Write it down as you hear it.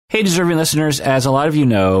Hey, deserving listeners, as a lot of you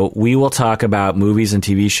know, we will talk about movies and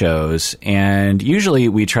TV shows, and usually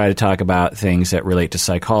we try to talk about things that relate to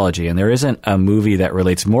psychology, and there isn't a movie that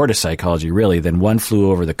relates more to psychology, really, than One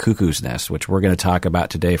Flew Over the Cuckoo's Nest, which we're going to talk about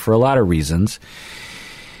today for a lot of reasons.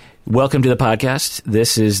 Welcome to the podcast.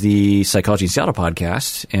 This is the Psychology in Seattle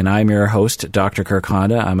podcast, and I'm your host, Dr. Kirk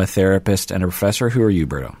Honda. I'm a therapist and a professor. Who are you,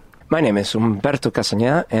 Berto? My name is Humberto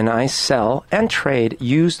Castañeda, and I sell and trade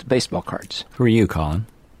used baseball cards. Who are you, Colin?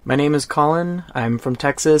 My name is Colin. I'm from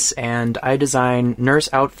Texas, and I design nurse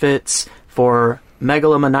outfits for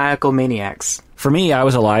megalomaniacal maniacs. For me, I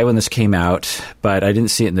was alive when this came out, but I didn't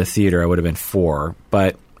see it in the theater. I would have been 4,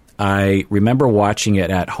 but I remember watching it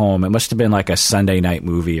at home. It must have been like a Sunday night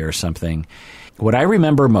movie or something. What I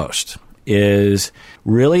remember most is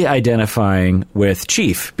really identifying with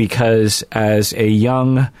Chief, because as a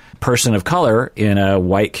young person of color in a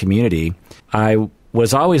white community, I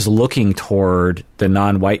was always looking toward the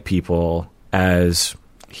non-white people as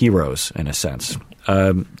heroes, in a sense.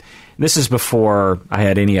 This is before I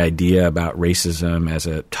had any idea about racism as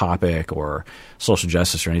a topic or social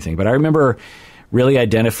justice or anything. But I remember really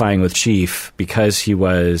identifying with Chief because he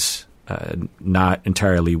was not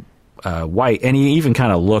entirely white, and he even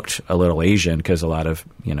kind of looked a little Asian, because a lot of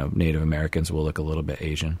Native Americans will look a little bit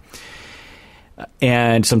Asian.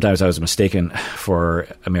 And sometimes I was mistaken for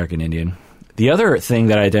American Indian. The other thing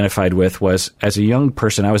that I identified with was, as a young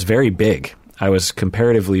person, I was very big. I was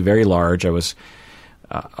comparatively very large. I was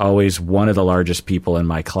always one of the largest people in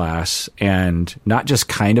my class, and not just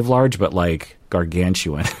kind of large, but like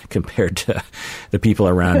gargantuan compared to the people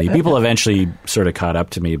around me. People eventually sort of caught up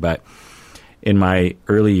to me, but in my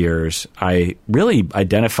early years, I really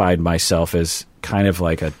identified myself as kind of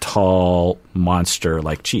like a tall monster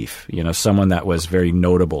like Chief, someone that was very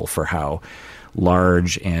notable for how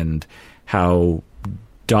large and how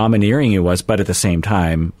domineering he was, but at the same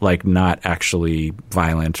time, like, not actually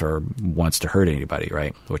violent or wants to hurt anybody,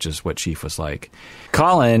 right? Which is what Chief was like.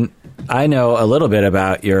 Colin, I know a little bit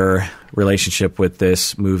about your relationship with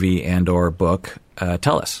this movie and or book.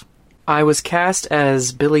 Tell us. I was cast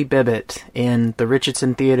as Billy Bibbit in the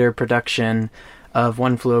Richardson Theater production of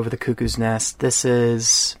One Flew Over the Cuckoo's Nest. This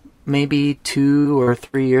is maybe 2 or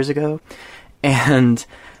 3 years ago. And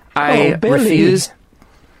I refused...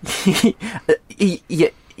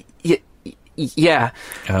 Yeah.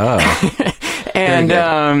 Oh. And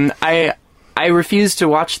I refused to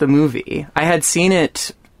watch the movie. I had seen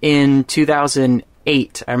it in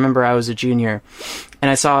 2008. I remember I was a junior, and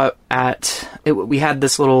I saw it we had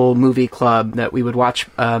this little movie club that we would watch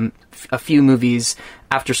a few movies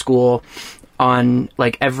after school on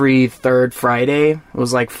like every third Friday. It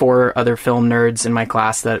was like 4 other film nerds in my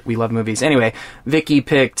class that we love movies. Anyway, Vicky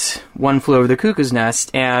picked One Flew Over the Cuckoo's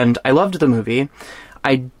Nest, and I loved the movie.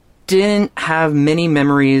 I didn't have many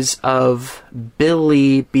memories of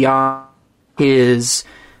Billy beyond his,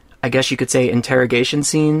 I guess you could say, interrogation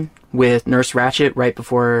scene with Nurse Ratched right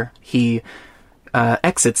before he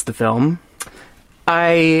exits the film.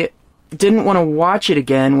 I didn't want to watch it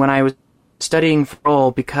again when I was studying for role,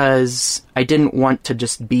 because I didn't want to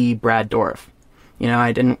just be Brad Dourif.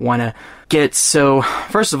 I didn't want to get so,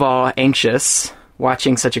 first of all, anxious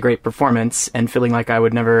watching such a great performance and feeling like I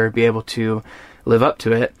would never be able to live up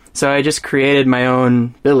to it. So I just created my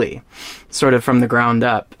own Billy, sort of from the ground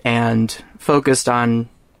up, and focused on,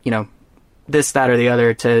 this, that, or the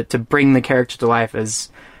other to bring the character to life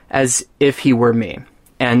as if he were me.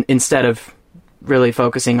 And instead of really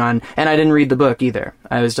focusing on, and I didn't read the book either.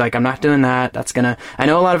 I was like, I'm not doing that. I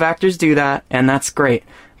know a lot of actors do that, and that's great,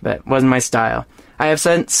 but it wasn't my style. I have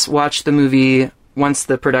since watched the movie once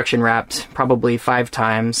the production wrapped, probably 5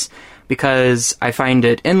 times, because I find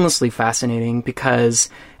it endlessly fascinating, because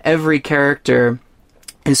every character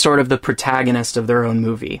is sort of the protagonist of their own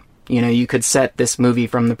movie. You could set this movie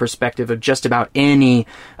from the perspective of just about any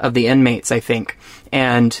of the inmates, I think,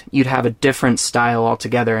 and you'd have a different style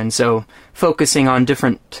altogether. And so focusing on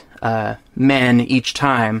different men each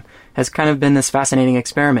time has kind of been this fascinating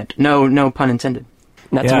experiment. No pun intended.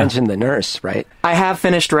 Not to mention the nurse, right? I have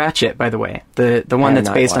finished Ratched, by the way, the one that's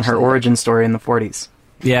based on her origin story in the 40s.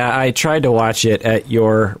 Yeah, I tried to watch it at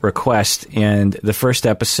your request, and the first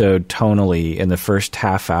episode, tonally, in the first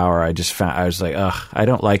half hour, I was like, ugh, I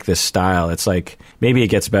don't like this style. It's like, maybe it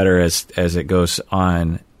gets better as it goes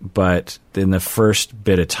on, but in the first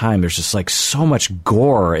bit of time, there's just like so much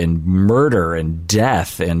gore and murder and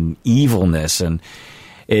death and evilness, and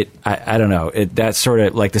I don't know, that's sort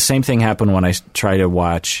of like the same thing happened when I tried to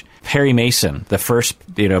watch Perry Mason. The first,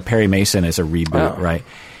 Perry Mason is a reboot, right?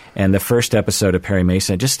 And the first episode of Perry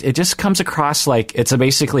Mason, it just comes across like it's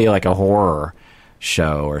basically like a horror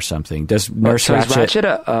show or something. Does Nurse So is Ratched?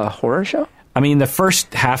 Ratched a horror show? I mean, the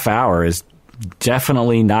first half hour is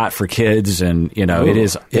definitely not for kids, and you know, Ooh,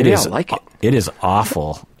 maybe I'll I'll like it. It is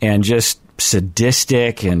awful and just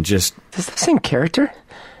sadistic and just. Is this the same character?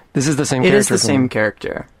 This is the same It character. is the same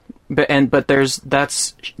character, but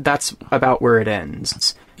that's about where it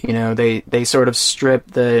ends. You know, they sort of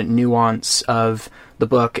strip the nuance of the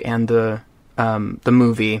book and the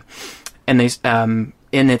movie, and they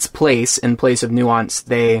in place of nuance,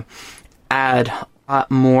 they add a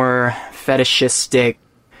lot more fetishistic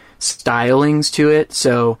stylings to it.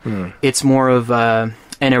 So it's more of an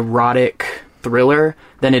erotic thriller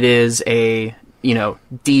than it is a, you know,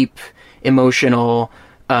 deep emotional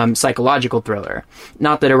psychological thriller.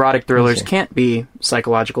 Not that erotic thrillers can't be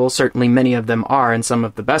psychological. Certainly many of them are, and some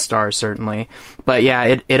of the best are, certainly. But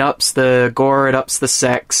yeah, it ups the gore, it ups the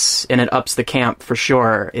sex, and it ups the camp for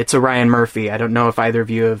sure. It's a Ryan Murphy. I don't know if either of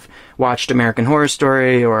you have watched American Horror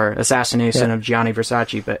Story or Assassination of Gianni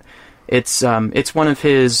Versace, but it's one of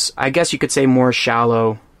his, I guess you could say, more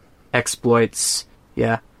shallow exploits.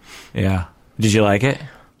 Yeah. Yeah. Did you like it?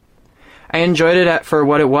 I enjoyed it for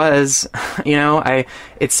what it was. You know,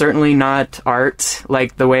 it's certainly not art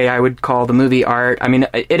like the way I would call the movie art. I mean,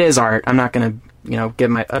 it is art. I'm not going to, you know, give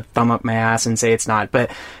a thumb up my ass and say it's not.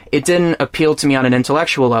 But it didn't appeal to me on an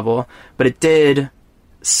intellectual level, but it did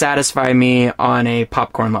satisfy me on a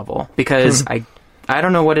popcorn level. Because I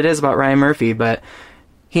don't know what it is about Ryan Murphy, but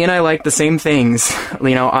he and I like the same things,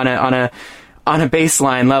 you know, on a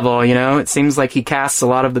baseline level. You know, it seems like he casts a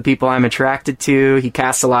lot of the people I'm attracted to. He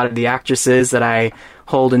casts a lot of the actresses that I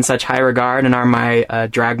hold in such high regard and are my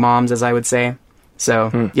drag moms, as I would say.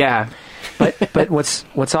 So, yeah. But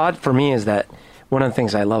what's odd for me is that one of the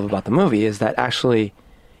things I love about the movie is that actually,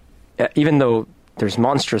 even though there's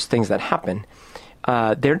monstrous things that happen,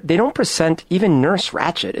 they don't present, even Nurse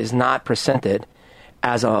Ratched is not presented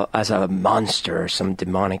as a monster or some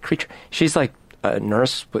demonic creature. She's like a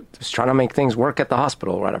nurse who's trying to make things work at the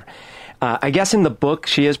hospital or whatever. I guess in the book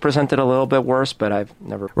she is presented a little bit worse, but I've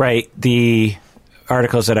never... Right. The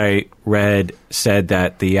articles that I read said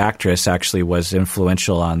that the actress actually was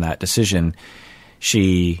influential on that decision.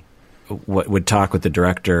 She would talk with the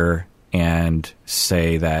director and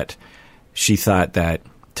say that she thought that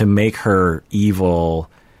to make her evil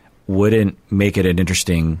wouldn't make it an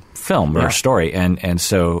interesting film or story. And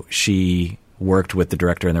so she worked with the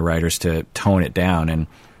director and the writers to tone it down. And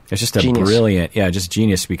it's just a brilliant, just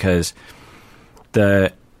genius, because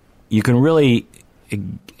you can really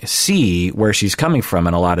see where she's coming from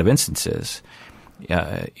in a lot of instances.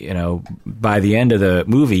 You know, by the end of the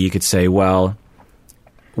movie, you could say, well,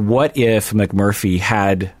 what if McMurphy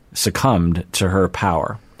had succumbed to her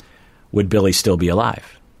power? Would Billy still be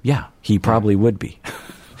alive? Yeah, he probably would be.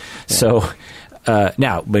 So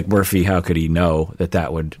now McMurphy, how could he know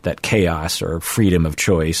that chaos or freedom of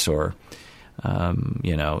choice or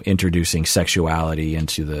you know, introducing sexuality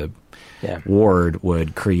into the ward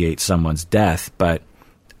would create someone's death? But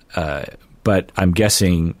I'm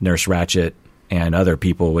guessing Nurse Ratched and other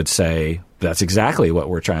people would say that's exactly what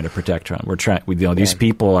we're trying to protect from. These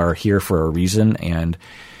people are here for a reason, and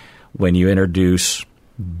when you introduce,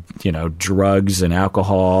 you know, drugs and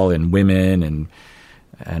alcohol and women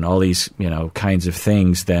and all these, you know, kinds of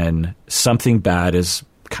things, then something bad is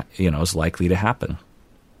likely to happen.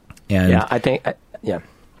 And I think.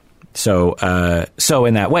 So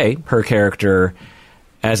in that way, her character,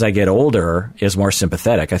 as I get older, is more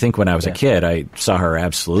sympathetic. I think when I was a kid, I saw her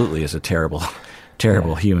absolutely as a terrible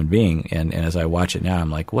human being, and as I watch it now,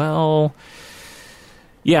 I'm like, well,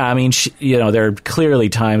 yeah. I mean, there are clearly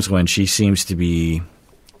times when she seems to be,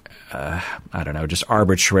 I don't know, just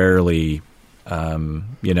arbitrarily,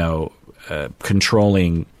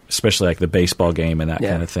 controlling, especially like the baseball game and that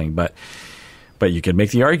kind of thing. But you could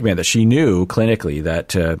make the argument that she knew clinically that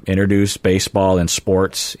to introduce baseball and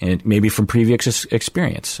sports, and maybe from previous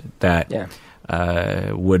experience, that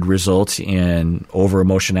would result in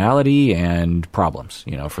over-emotionality and problems,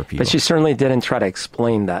 you know, for people. But she certainly didn't try to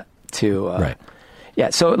explain that to... right. Yeah,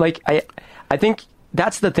 so like I think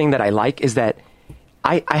that's the thing that I like, is that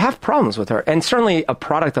I have problems with her, and certainly a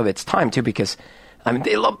product of its time too, because I mean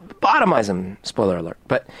they lobotomize him, spoiler alert.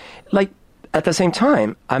 But like at the same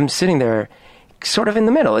time, I'm sitting there sort of in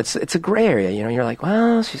the middle. It's a gray area, you know. You're like,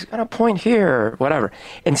 well, she's got a point here, or whatever.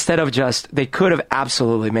 Instead of just, they could have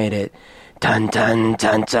absolutely made it dun dun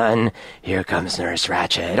dun dun. Here comes Nurse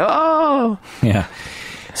Ratched. Oh, yeah.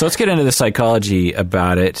 So let's get into the psychology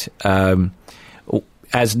about it.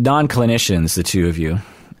 As non-clinicians, the two of you,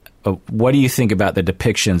 what do you think about the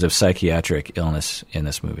depictions of psychiatric illness in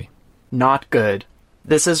this movie? Not good.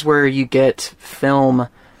 This is where you get film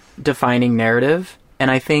defining narrative.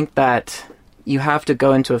 And I think that you have to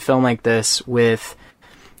go into a film like this with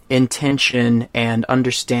intention and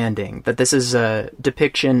understanding that this is a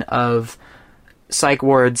depiction of psych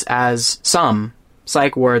wards as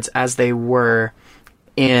they were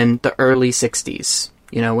in the early 60s,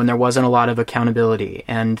 when there wasn't a lot of accountability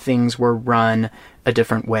and things were run a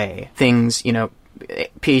different way. Things,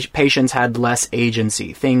 patients had less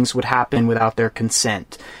agency. Things would happen without their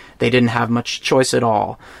consent. They didn't have much choice at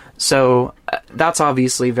all. So that's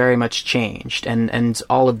obviously very much changed. And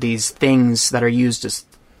all of these things that are used as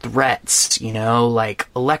threats, like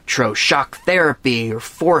electroshock therapy or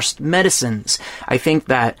forced medicines, I think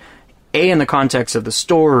that, in the context of the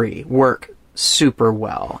story, work super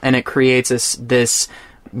well. And it creates this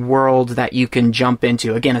world that you can jump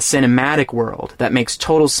into. Again, a cinematic world that makes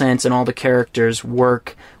total sense, and all the characters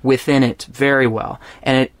work within it very well.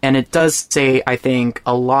 And it does say, I think,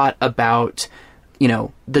 a lot about,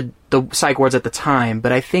 the psych wards at the time.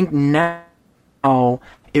 But I think now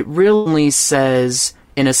it really says,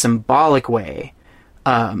 in a symbolic way,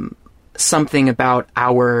 something about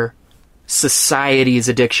our society's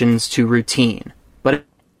addictions to routine. But in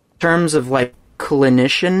terms of like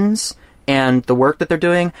clinicians and the work that they're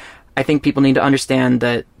doing, I think people need to understand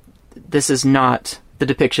that this is not the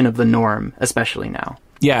depiction of the norm, especially now.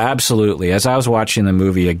 Yeah, absolutely. As I was watching the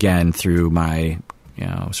movie again through my,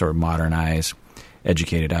 sort of modern eyes,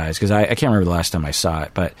 educated eyes, because I can't remember the last time I saw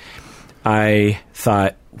it, but I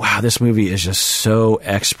thought, wow, this movie is just so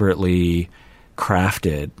expertly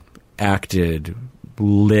crafted, acted,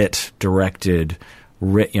 lit, directed,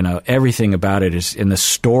 everything about it is, and the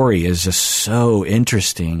story is just so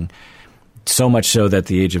interesting. So much so that at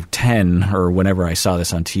the age of 10, or whenever I saw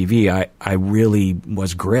this on TV, I really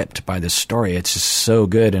was gripped by this story. It's just so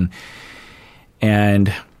good.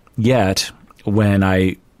 And yet, when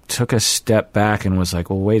I took a step back and was like,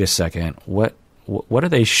 well, wait a second, what are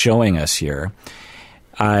they showing us here?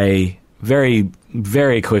 I very,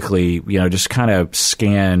 very quickly, just kind of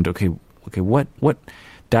scanned, okay, what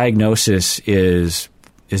diagnosis is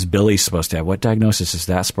Billy supposed to have? What diagnosis is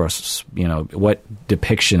that supposed to, what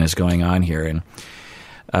depiction is going on here? And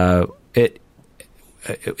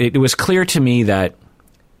it was clear to me that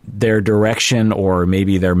their direction, or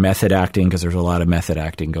maybe their method acting, because there's a lot of method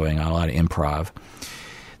acting going on, a lot of improv,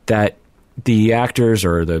 that the actors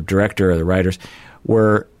or the director or the writers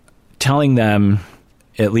were telling them,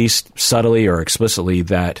 at least subtly or explicitly,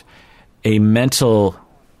 that a mental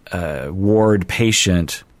ward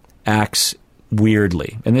patient acts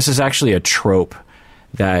weirdly. And this is actually a trope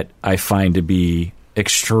that I find to be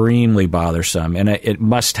extremely bothersome, and it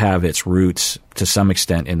must have its roots to some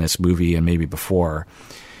extent in this movie and maybe before,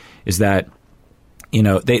 is that,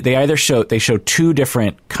 they either show two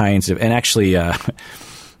different kinds of, and actually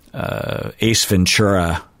Ace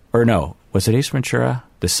Ventura, or no, was it Ace Ventura,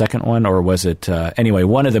 the second one, or was it, anyway,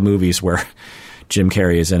 one of the movies where Jim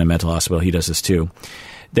Carrey is in a mental hospital, he does this too.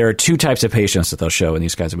 There are two types of patients that they'll show in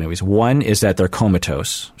these kinds of movies. One is that they're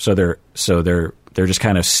comatose, so they're just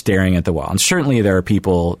kind of staring at the wall. And certainly there are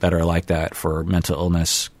people that are like that for mental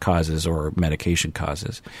illness causes or medication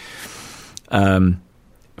causes.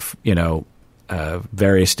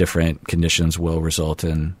 Various different conditions will result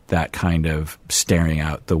in that kind of staring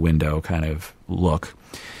out the window kind of look.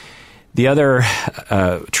 The other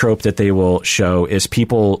trope that they will show is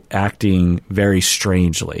people acting very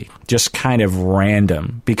strangely, just kind of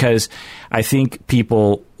random, because I think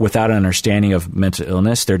people without an understanding of mental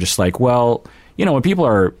illness, they're just like, well, when people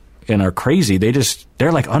are crazy,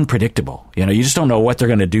 they're like unpredictable. You just don't know what they're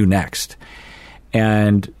going to do next.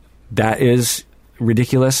 And that is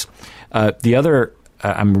ridiculous. The other,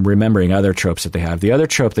 I'm remembering other tropes that they have. The other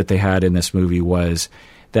trope that they had in this movie was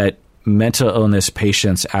that mental illness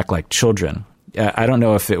patients act like children. I don't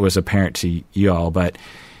know if it was apparent to you all, but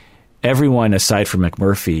everyone aside from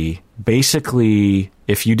McMurphy, basically,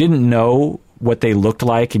 if you didn't know what they looked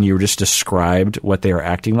like and you were just described what they were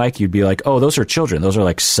acting like, you'd be like, oh, those are children. Those are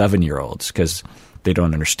like 7-year-olds, because they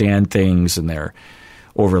don't understand things and they're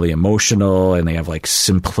overly emotional and they have like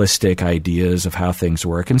simplistic ideas of how things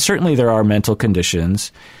work. And certainly there are mental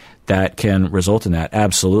conditions that can result in that.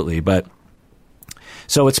 Absolutely. But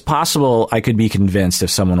so it's possible I could be convinced if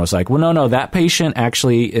someone was like, well, no, that patient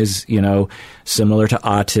actually is, similar to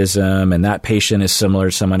autism, and that patient is similar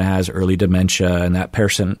to someone who has early dementia, and that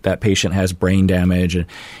patient has brain damage. And,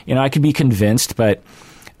 I could be convinced, but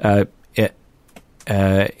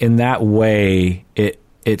in that way,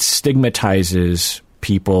 it stigmatizes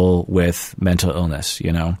people with mental illness,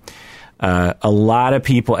 a lot of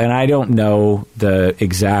people, and I don't know the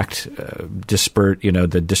exact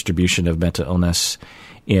the distribution of mental illness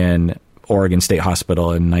in Oregon State Hospital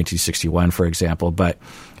in 1961, for example. But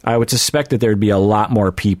I would suspect that there'd be a lot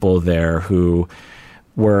more people there who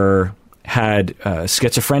had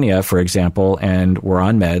schizophrenia, for example, and were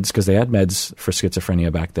on meds, because they had meds for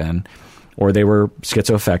schizophrenia back then, or they were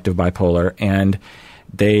schizoaffective, bipolar, and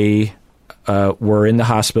they were in the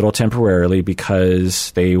hospital temporarily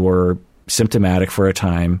because they were symptomatic for a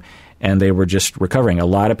time, and they were just recovering. A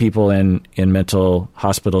lot of people in mental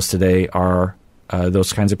hospitals today are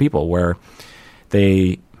those kinds of people, where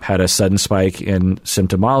they had a sudden spike in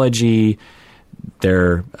symptomology.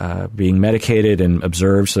 They're being medicated and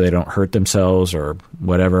observed so they don't hurt themselves or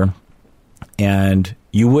whatever. And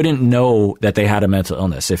you wouldn't know that they had a mental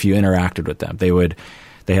illness if you interacted with them.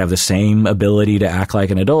 They have the same ability to act like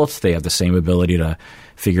an adult. They have the same ability to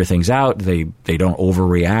figure things out. They don't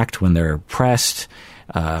overreact when they're pressed.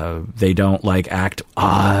 They don't act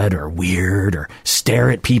odd or weird or stare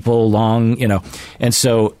at people long, And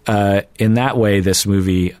so in that way, this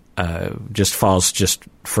movie just falls just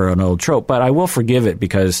for an old trope. But I will forgive it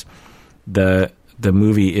because the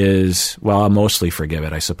movie is, well, I'll mostly forgive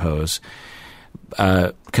it, I suppose,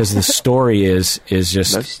 because the story is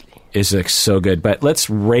just so good. But let's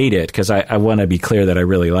rate it, because I want to be clear that I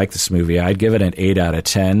really like this movie. I'd give it an 8 out of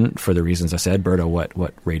 10 for the reasons I said. Berto,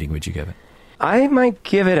 what rating would you give it? I might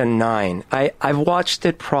give it a 9. I've watched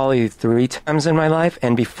it probably 3 times in my life,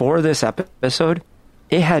 and before this episode,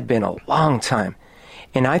 it had been a long time.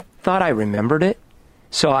 And I thought I remembered it.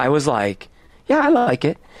 So I was like, yeah, I like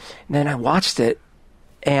it. And then I watched it.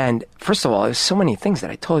 And first of all, there's so many things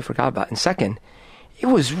that I totally forgot about. And second, it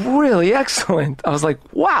was really excellent. I was like,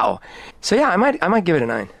 wow. So yeah, I might give it a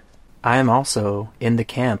 9. I am also in the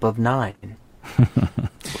camp of 9.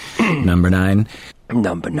 Number 9.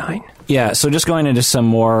 Number 9. Yeah, so just going into some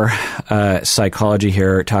more psychology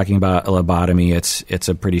here, talking about a lobotomy, it's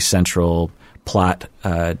a pretty central plot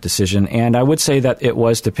decision, and I would say that it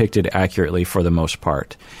was depicted accurately for the most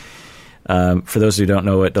part. For those who don't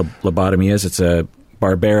know what the lobotomy is, it's a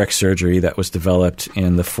barbaric surgery that was developed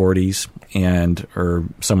in the 40s or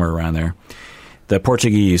somewhere around there. The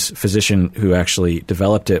Portuguese physician who actually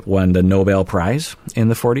developed it won the Nobel Prize in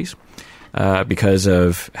the 40s because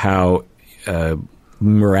of how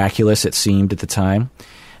miraculous it seemed at the time.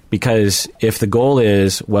 Because if the goal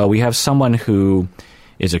is, well, we have someone who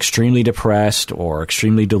is extremely depressed or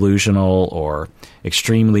extremely delusional or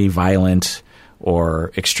extremely violent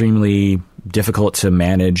or extremely difficult to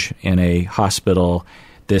manage in a hospital,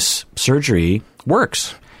 this surgery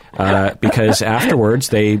works. Because afterwards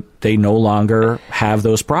they no longer have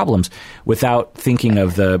those problems, without thinking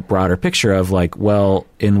of the broader picture of well,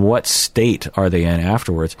 in what state are they in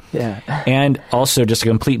afterwards? Yeah. And also just a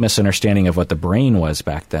complete misunderstanding of what the brain was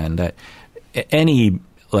back then, that any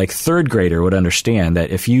third grader would understand that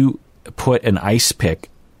if you put an ice pick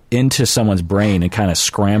into someone's brain and kind of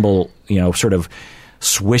scramble, sort of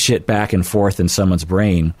swish it back and forth in someone's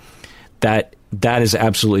brain, that is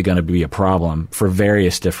absolutely going to be a problem for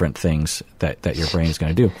various different things that your brain is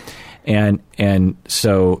going to do. And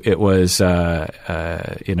so it was,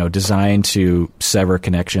 designed to sever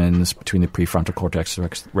connections between the prefrontal cortex and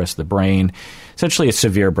the rest of the brain. Essentially, it's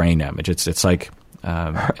severe brain damage. It's like,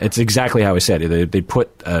 it's exactly how I said it. They put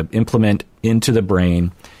an implement into the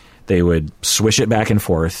brain. They would swish it back and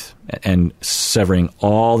forth and severing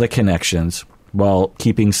all the connections while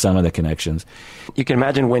keeping some of the connections. You can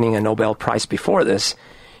imagine winning a Nobel Prize before this.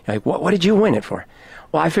 What did you win it for?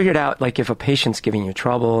 Well, I figured out, if a patient's giving you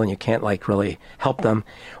trouble and you can't, really help them,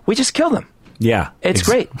 we just kill them. Yeah. It's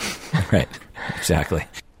great. Right. Exactly.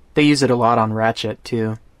 They use it a lot on Ratchet,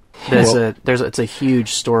 too. It's a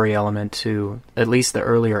huge story element to at least the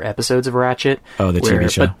earlier episodes of Ratchet. Oh, the TV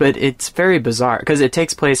show. But it's very bizarre because it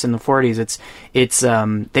takes place in the 40s. It's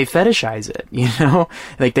they fetishize it,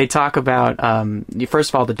 they talk about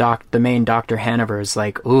first of all the main Dr. Hanover is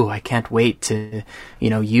ooh, I can't wait to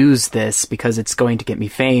use this because it's going to get me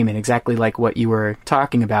fame, and exactly like what you were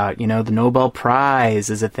talking about, the Nobel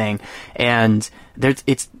Prize is a thing, and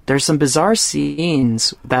there's some bizarre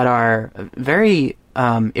scenes that are very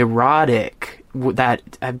erotic. That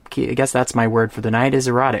I guess that's my word for the night, is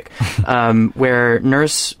erotic. Where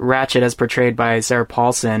Nurse Ratchet, as portrayed by Sarah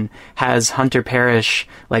Paulson, has Hunter Parrish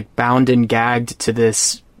bound and gagged to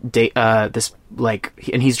this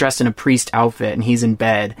and he's dressed in a priest outfit and he's in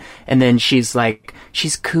bed, and then she's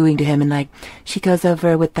cooing to him, and she goes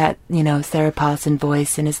over with that Sarah Paulson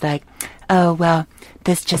voice and is oh, well,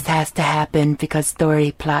 this just has to happen because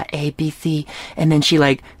story plot ABC. And then she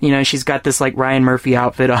like, she's got this like Ryan Murphy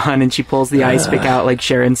outfit on and she pulls the ice pick out like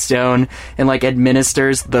Sharon Stone and like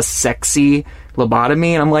administers the sexy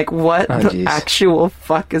lobotomy. And I'm like, what the actual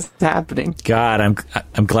fuck is happening? God,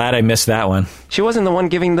 I'm glad I missed that one. She wasn't the one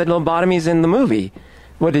giving the lobotomies in the movie.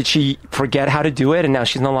 What, did she forget how to do it and now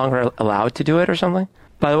she's no longer allowed to do it or something?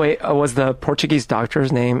 By the way, was the Portuguese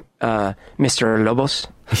doctor's name Mr. Lobos?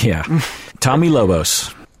 Yeah. Tommy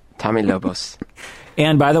Lobos. Tommy Lobos.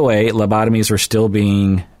 And by the way, lobotomies were still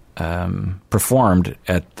being performed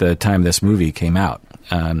at the time this movie came out.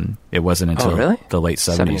 It wasn't until the late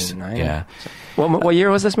 70s. 79? Yeah. What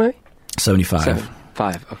year was this movie? 75.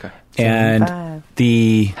 75, okay. And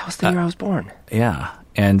 75. That was the year I was born. Yeah.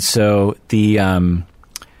 And so the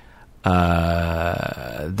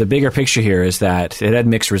bigger picture here is that it had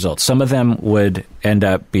mixed results. Some of them would end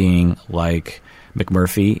up being like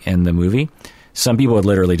McMurphy in the movie. Some people would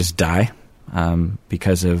literally just die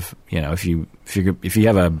because of, if you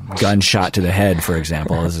have a gunshot to the head, for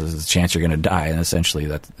example, there's a chance you're going to die, and essentially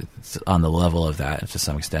that's on the level of that to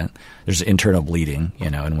some extent. There's internal bleeding,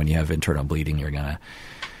 and when you have internal bleeding, you're going to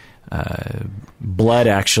blood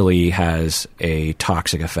actually has a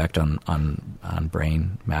toxic effect on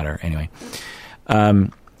brain matter. Anyway,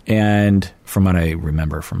 and from what I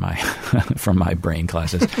remember from my from my brain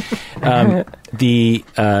classes, but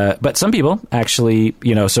some people actually,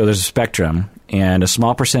 so there's a spectrum, and a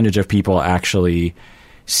small percentage of people actually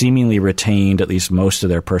seemingly retained at least most of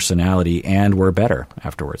their personality and were better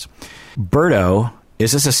afterwards. Berto,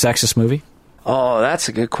 is this a sexist movie? Oh, that's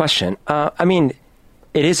a good question. I mean,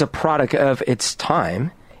 it is a product of its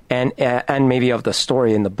time and maybe of the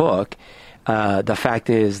story in the book. The fact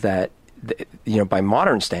is that, by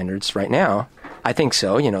modern standards right now, I think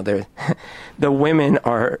so. The women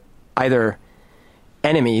are either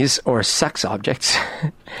enemies or sex objects.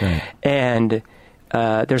 Right. And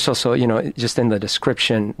there's also, just in the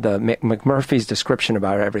description, the McMurphy's description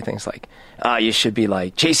about everything's like, you should be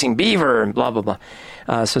like chasing beaver and blah, blah,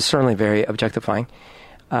 blah. So certainly very objectifying.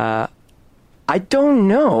 I don't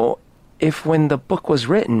know if when the book was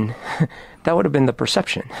written, that would have been the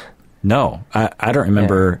perception. No, I don't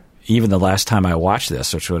remember even the last time I watched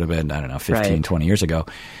this, which would have been, 15, 20 years ago,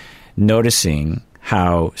 noticing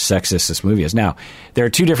how sexist this movie is. Now, there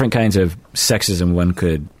are two different kinds of sexism one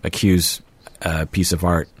could accuse a piece of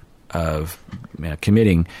art of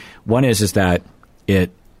committing. One is that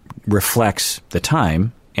it reflects the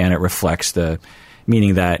time, and it reflects the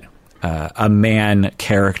meaning that a man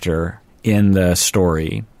character in the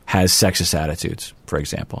story has sexist attitudes, for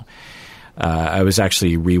example. I was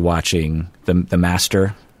actually rewatching The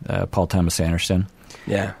Master, Paul Thomas Anderson.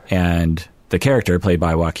 Yeah. And the character, played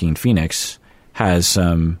by Joaquin Phoenix, has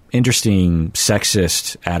some interesting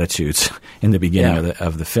sexist attitudes in the beginning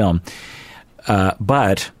of the film.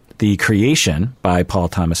 But the creation by Paul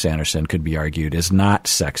Thomas Anderson, could be argued, is not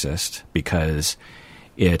sexist because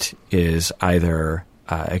it is either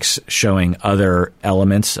showing other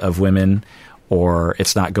elements of women, or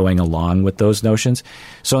it's not going along with those notions.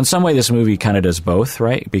 So in some way, this movie kind of does both,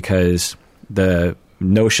 right? Because the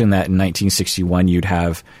notion that in 1961 you'd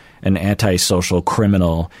have an antisocial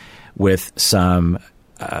criminal with some,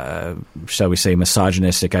 shall we say,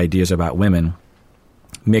 misogynistic ideas about women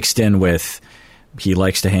mixed in with he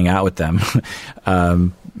likes to hang out with them,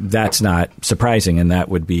 that's not surprising, and that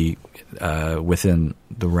would be within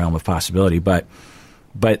the realm of possibility. But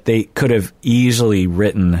they could have easily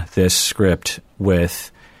written this script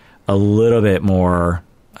with a little bit more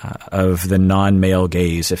of the non-male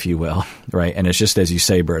gaze, if you will, right? And it's just as you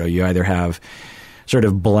say, Berto, you either have sort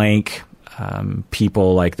of blank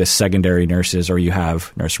people like the secondary nurses, or you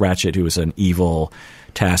have Nurse Ratched, who is an evil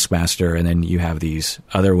taskmaster, and then you have these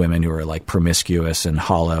other women who are like promiscuous and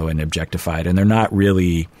hollow and objectified, and they're not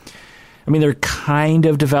really... I mean, they're kind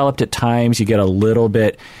of developed at times. You get a little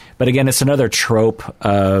bit... But again, it's another trope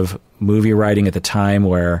of movie writing at the time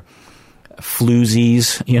where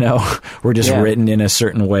floozies, were just written in a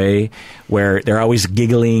certain way where they're always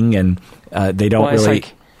giggling and they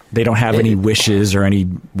don't they don't have any wishes or any,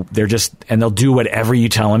 they're just, and they'll do whatever you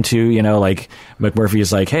tell them to, like McMurphy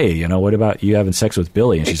is like, hey, what about you having sex with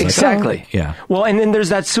Billy? And she's exactly. Like, oh. Yeah. Well, and then there's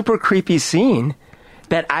that super creepy scene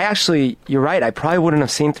that you're right, I probably wouldn't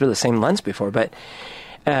have seen through the same lens before, but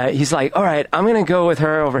he's like, all right, I'm going to go with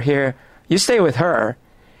her over here. You stay with her.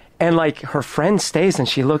 And like her friend stays and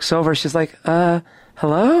she looks over. She's like,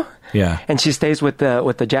 hello? Yeah. And she stays with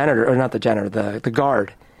the janitor, or not the janitor, the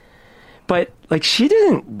guard. But like, she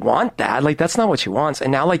didn't want that. Like, that's not what she wants.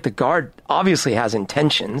 And now, like, the guard obviously has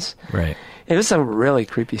intentions. Right. It was a really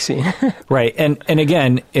creepy scene. Right. And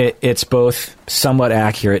again, it's both somewhat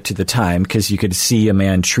accurate to the time, because you could see a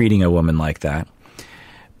man treating a woman like that.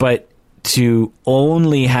 But to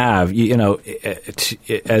only have, you know,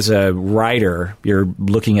 as a writer, you're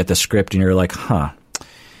looking at the script and you're like,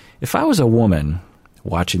 if I was a woman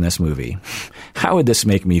watching this movie, how would this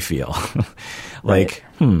make me feel? Like,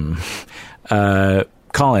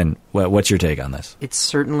 Colin, what's your take on this? It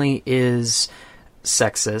certainly is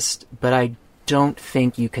sexist, but I don't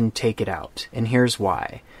think you can take it out. And here's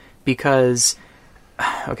why. Because,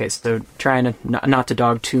 okay, so trying to not to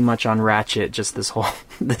dog too much on Ratchet just this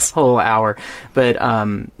whole hour, but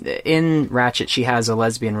in Ratchet she has a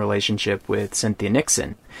lesbian relationship with Cynthia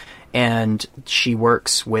Nixon, and she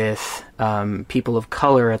works with people of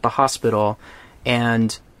color at the hospital,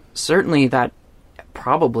 and certainly that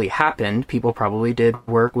probably happened. People probably did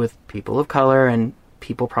work with people of color, and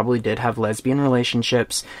people probably did have lesbian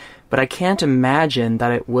relationships, but I can't imagine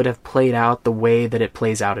that it would have played out the way that it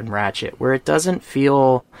plays out in Ratchet, where it doesn't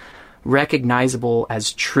feel recognizable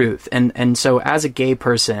as truth. And so as a gay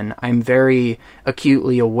person, I'm very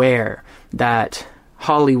acutely aware that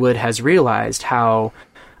Hollywood has realized how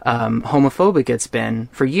homophobic it's been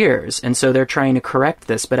for years, and so they're trying to correct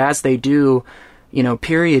this. But as they do, you know,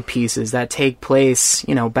 period pieces that take place,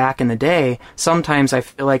 you know, back in the day, sometimes I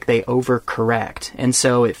feel like they overcorrect, and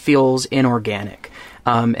so it feels inorganic.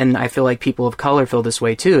 And I feel like people of color feel this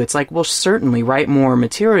way too. It's like, well, certainly write more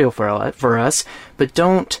material for us, but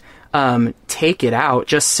don't take it out.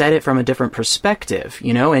 Just set it from a different perspective,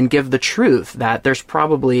 you know, and give the truth that there's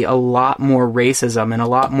probably a lot more racism and a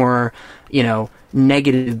lot more, you know,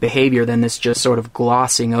 negative behavior than this just sort of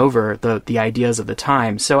glossing over the ideas of the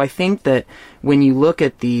time. So I think that when you look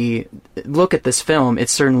at this film, it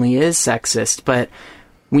certainly is sexist, but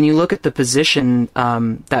when you look at the position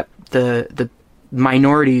that the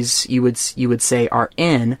minorities you would say are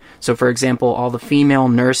in, so for example, all the female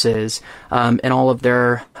nurses and all of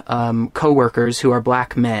their co-workers who are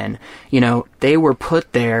black men, you know, they were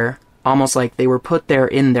put there almost like they were put there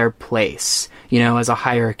in their place, you know, as a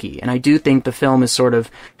hierarchy. And I do think the film is sort of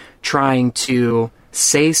trying to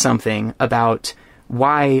say something about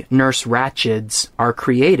why Nurse Ratcheds are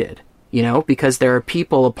created, you know, because there are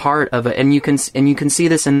people a part of it, and you can see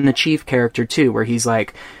this in the Chief character too, where he's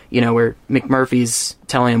like, you know, where McMurphy's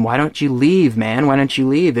telling him, "Why don't you leave, man? Why don't you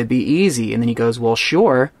leave? It'd be easy." And then he goes, "Well,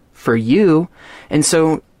 sure, for you." And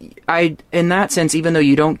so in that sense, even though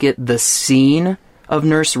you don't get the scene of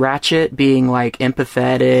Nurse Ratched being like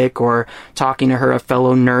empathetic or talking to her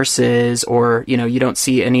fellow nurses, or, you know, you don't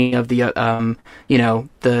see any of the, you know,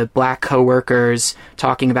 the black coworkers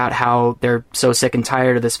talking about how they're so sick and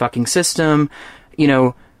tired of this fucking system, you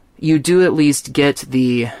know, you do at least get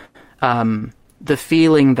the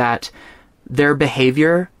feeling that their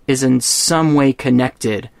behavior is in some way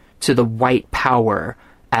connected to the white power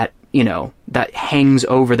you know, that hangs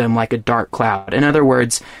over them like a dark cloud. In other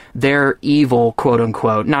words, they're evil, quote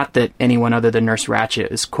unquote. Not that anyone other than Nurse Ratched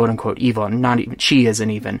is quote unquote evil, and not even she isn't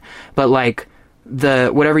even. But like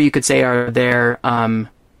whatever you could say are their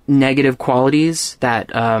negative qualities that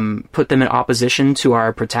put them in opposition to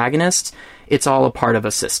our protagonists. It's all a part of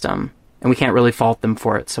a system, and we can't really fault them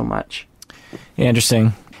for it so much. Yeah,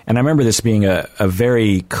 interesting. And I remember this being a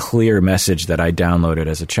very clear message that I downloaded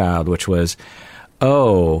as a child, which was,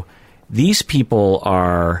 oh, these people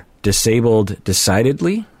are disabled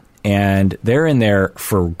decidedly, and they're in there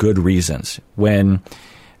for good reasons. When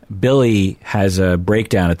Billy has a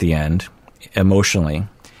breakdown at the end, emotionally,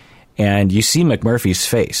 and you see McMurphy's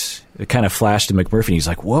face, it kind of flashed to McMurphy, and he's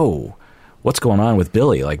like, whoa, what's going on with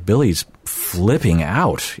Billy? Like, Billy's flipping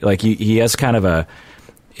out. Like, he has kind of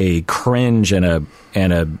a cringe and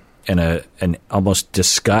an almost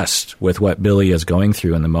disgust with what Billy is going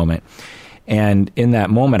through in the moment. And in that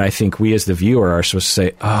moment, I think we as the viewer are supposed to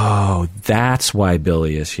say, oh, that's why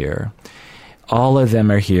Billy is here. All of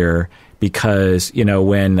them are here because, you know,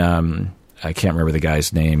 when, I can't remember the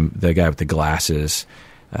guy's name, the guy with the glasses,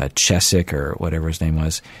 Chesick or whatever his name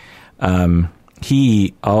was,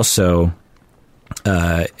 he also,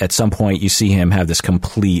 at some point, you see him have this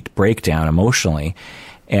complete breakdown emotionally.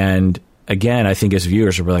 And again, I think as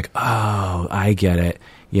viewers, we're like, oh, I get it.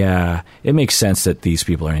 Yeah, it makes sense that these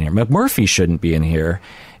people are in here. McMurphy shouldn't be in here,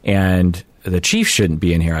 and the Chief shouldn't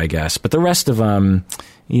be in here, I guess. But the rest of them,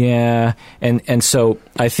 yeah. And so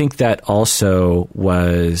I think that also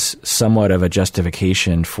was somewhat of a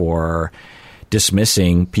justification for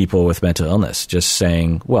dismissing people with mental illness, just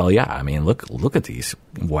saying, well, yeah, I mean, look at these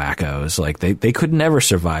wackos. Like they could never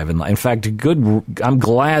survive. And in fact, I'm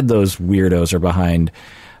glad those weirdos are behind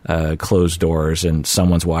closed doors and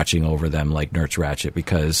someone's watching over them like Nurse Ratched,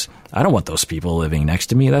 because I don't want those people living next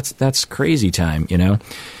to me. That's crazy time, you know?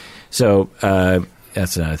 So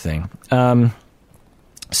that's another thing.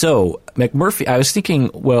 So McMurphy, I was thinking,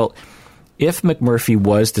 well, if McMurphy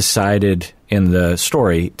was decided in the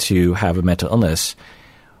story to have a mental illness,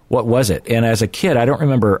 what was it? And as a kid, I don't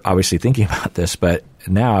remember obviously thinking about this, but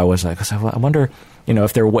now I was like, I wonder, you know,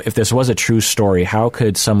 if this was a true story, how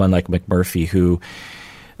could someone like McMurphy, who,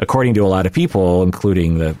 according to a lot of people,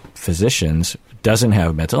 including the physicians, doesn't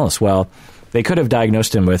have mental illness? Well, they could have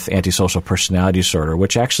diagnosed him with antisocial personality disorder,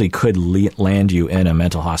 which actually could land you in a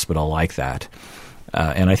mental hospital like that.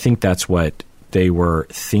 And I think that's what they were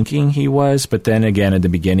thinking he was. But then again, at the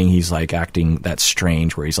beginning, he's like acting that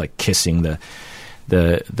strange, where he's like kissing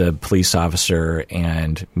the police officer,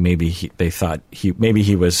 and maybe they thought he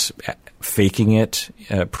was faking it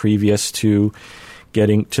previous to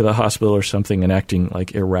getting to the hospital or something, and acting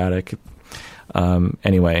like erratic.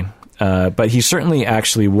 Anyway, but he certainly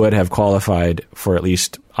actually would have qualified for at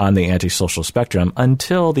least on the antisocial spectrum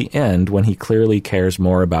until the end, when he clearly cares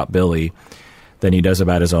more about Billy than he does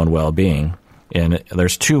about his own well-being. And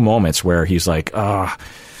there's two moments where he's like,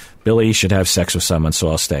 Billy should have sex with someone, so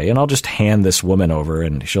I'll stay. And I'll just hand this woman over,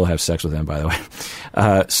 and she'll have sex with him, by the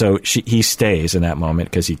way. So he stays in that moment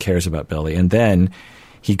because he cares about Billy. And then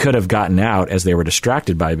he could have gotten out as they were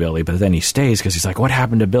distracted by Billy, but then he stays because he's like, what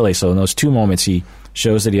happened to Billy? So in those two moments, he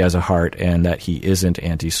shows that he has a heart and that he isn't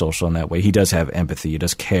antisocial in that way. He does have empathy. He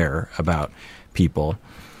does care about people.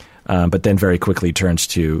 But then very quickly turns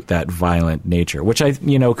to that violent nature, which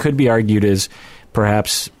could be argued as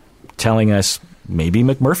perhaps telling us maybe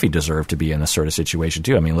McMurphy deserved to be in this sort of situation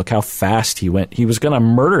too. I mean, look how fast he went. He was going to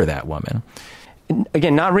murder that woman.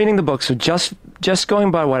 Again, not reading the book, so just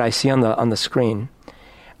going by what I see on the screen,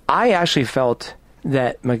 I actually felt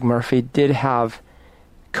that McMurphy did have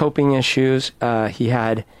coping issues. He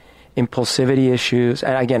had impulsivity issues.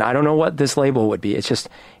 And again, I don't know what this label would be. It's just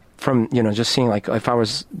from, just seeing, like, if I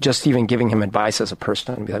was just even giving him advice as a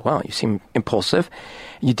person, I'd be like, wow, you seem impulsive.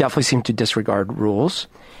 You definitely seem to disregard rules.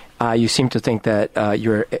 You seem to think that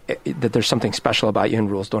that there's something special about you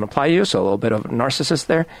and rules don't apply to you, so a little bit of a narcissist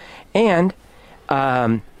there. And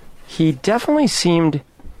he definitely seemed,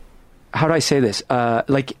 how do I say this?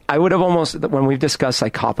 Like, I would have almost, when we've discussed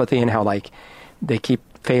psychopathy and how, like, they keep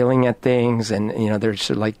failing at things and, they're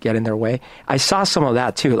just, like, get in their way. I saw some of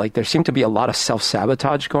that, too. Like, there seemed to be a lot of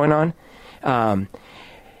self-sabotage going on.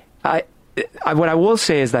 What I will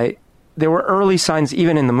say is that there were early signs,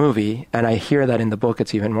 even in the movie, and I hear that in the book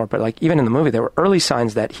it's even more, but, like, even in the movie, there were early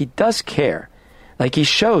signs that he does care. Like, he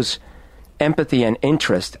shows empathy and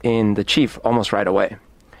interest in the chief almost right away.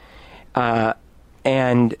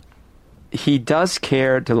 And he does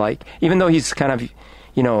care to, like, even though he's kind of,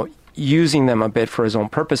 using them a bit for his own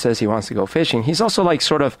purposes, he wants to go fishing, he's also, like,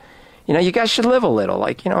 sort of, you guys should live a little,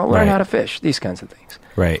 like, learn how to fish, these kinds of things.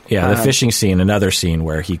 Right. Yeah. The fishing scene, another scene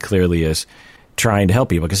where he clearly is trying to help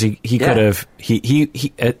people, because he could have,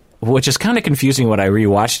 which is kind of confusing when I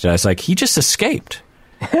rewatched it. I was like, he just escaped.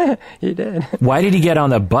 He did. Why did he get on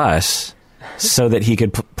the bus so that he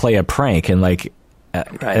could play a prank? And, like,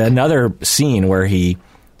 another scene where he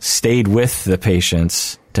stayed with the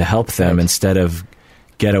patients to help them instead of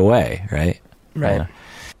get away, right? Right.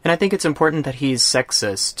 And I think it's important that he's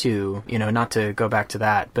sexist, too, not to go back to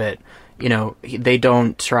that, but, they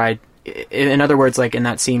don't try... In other words, like in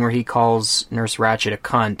that scene where he calls Nurse Ratched a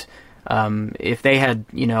cunt, if they had,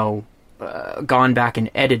 gone back and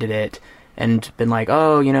edited it and been like,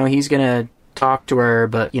 oh, he's going to talk to her,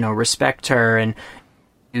 but, respect her and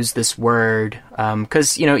use this word,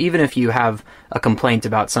 because, even if you have a complaint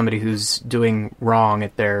about somebody who's doing wrong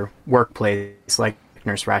at their workplace, like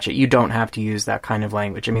Nurse Ratched, you don't have to use that kind of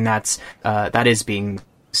language. I mean, that is being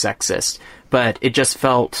sexist, but it just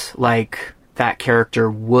felt like that character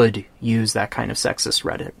would use that kind of sexist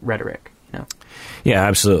rhetoric, Yeah,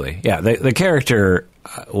 absolutely. Yeah, the character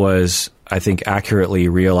was, I think, accurately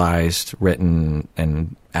realized, written,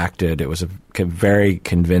 and acted. It was very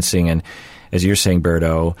convincing. And as you're saying,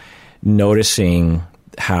 Berto, noticing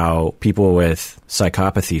how people with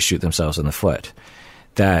psychopathy shoot themselves in the foot,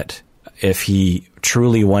 that if he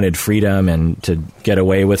truly wanted freedom and to get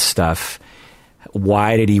away with stuff,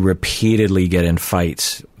 why did he repeatedly get in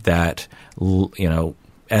fights that,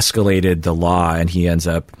 escalated the law, and he ends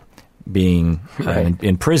up being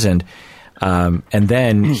imprisoned? And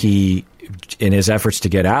then he, in his efforts to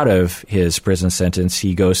get out of his prison sentence,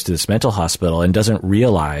 he goes to this mental hospital and doesn't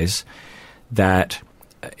realize that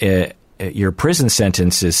your prison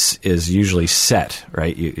sentence is usually set,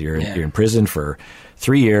 right? You're in prison for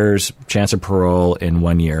 3 years, chance of parole in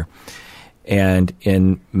 1 year. And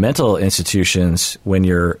in mental institutions, when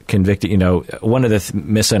you're convicted, one of the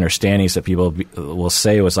misunderstandings that people will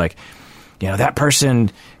say was like, that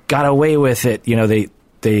person got away with it.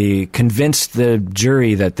 They convinced the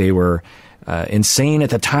jury that they were insane at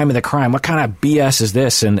the time of the crime. What kind of BS is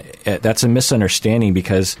this? And that's a misunderstanding,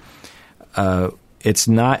 because it's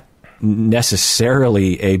not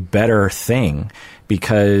necessarily a better thing,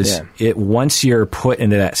 because once you're put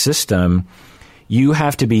into that system, you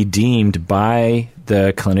have to be deemed by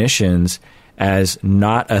the clinicians as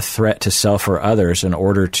not a threat to self or others in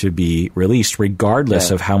order to be released,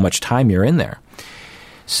 regardless of how much time you're in there.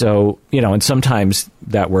 So, and sometimes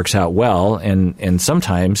that works out well, and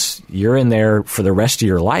sometimes you're in there for the rest of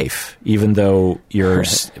your life, even though your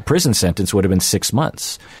prison sentence would have been 6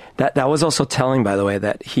 months. That was also telling, by the way,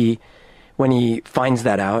 that when he finds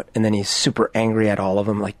that out, and then he's super angry at all of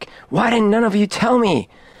them, like, why didn't none of you tell me?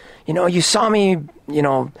 You saw me,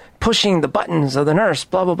 pushing the buttons of the nurse,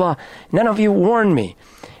 blah, blah, blah. None of you warned me.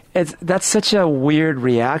 That's such a weird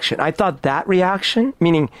reaction. I thought that reaction,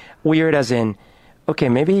 meaning weird as in, okay,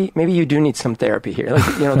 maybe you do need some therapy here.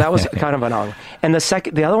 Like, that was kind of an odd. And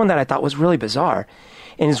the other one that I thought was really bizarre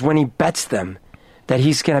is when he bets them that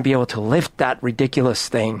he's going to be able to lift that ridiculous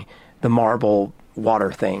thing, the marble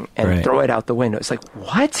water thing, and throw it out the window. It's like,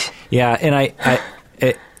 what? Yeah, and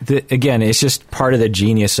again, it's just part of the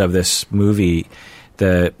genius of this movie,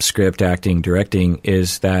 the script, acting, directing,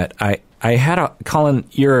 is that I had Colin,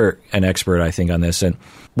 you're an expert, I think, on this, and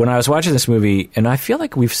when I was watching this movie, and I feel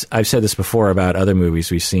like I've said this before about other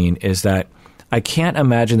movies we've seen, is that I can't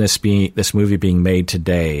imagine this movie being made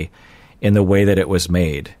today in the way that it was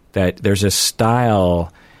made. That there's a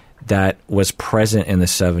style that was present in the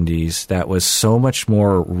 70s that was so much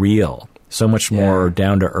more real, so much more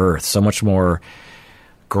down to earth, so much more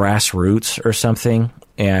grassroots or something.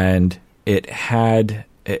 And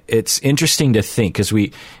it's interesting to think, because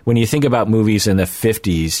when you think about movies in the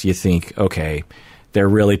 50s, you think, okay, they're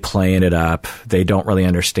really playing it up. They don't really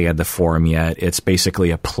understand the form yet. It's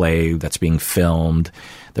basically a play that's being filmed.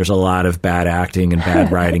 There's a lot of bad acting and bad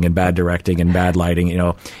writing and bad directing and bad lighting.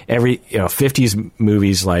 50s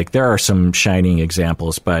movies, like, there are some shining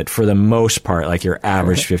examples, but for the most part, like your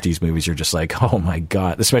average 50s movies, you're just like, oh my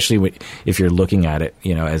God, especially if you're looking at it,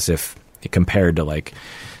 as if compared to like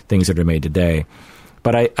things that are made today.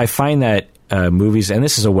 But I find that movies, and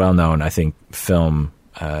this is a well-known, I think, film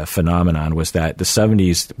phenomenon, was that the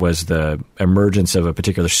 70s was the emergence of a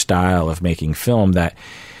particular style of making film that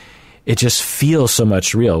it just feels so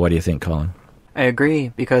much real. What do you think, Colin? I agree,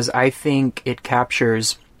 because I think it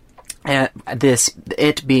captures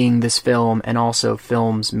it being this film, and also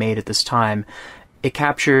films made at this time, it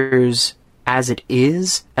captures as it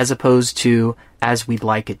is, as opposed to as we'd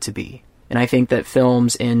like it to be. And I think that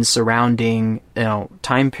films in surrounding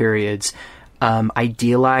time periods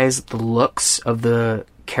idealize the looks of the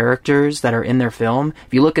characters that are in their film.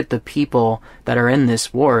 If you look at the people that are in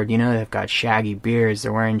this ward, they've got shaggy beards,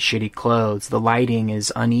 they're wearing shitty clothes, the lighting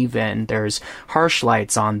is uneven, there's harsh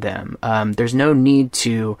lights on them. There's no need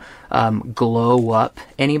to glow up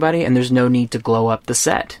anybody, and there's no need to glow up the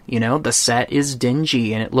set. The set is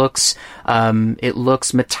dingy, and it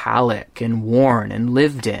looks metallic and worn and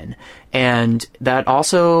lived in. And that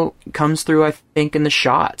also comes through, I think, in the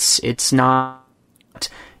shots. It's not,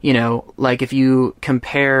 like if you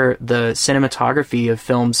compare the cinematography of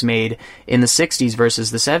films made in the 60s versus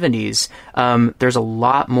the 70s, there's a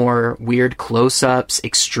lot more weird close-ups,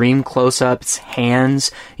 extreme close-ups,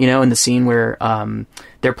 hands, in the scene where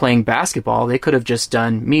they're playing basketball. They could have just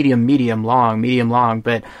done medium, long,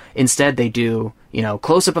 but instead they do,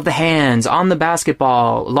 close-up of the hands on the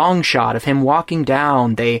basketball, long shot of him walking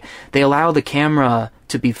down. They allow the camera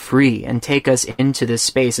to be free and take us into this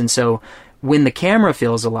space. And so when the camera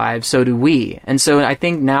feels alive, so do we. And so I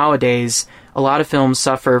think nowadays a lot of films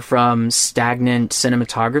suffer from stagnant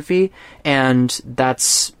cinematography, and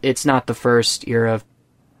it's not the first era of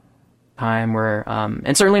time where,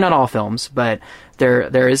 and certainly not all films, but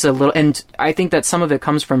there is a little, and I think that some of it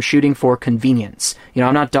comes from shooting for convenience.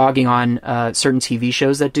 I'm not dogging on certain TV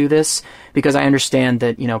shows that do this, because I understand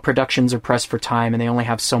that, productions are pressed for time and they only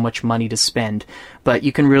have so much money to spend, but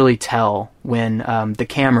you can really tell when the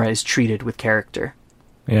camera is treated with character.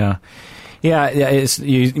 Yeah. Yeah,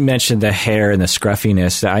 you mentioned the hair and the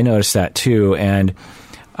scruffiness. I noticed that too, and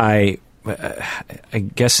I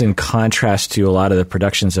guess in contrast to a lot of the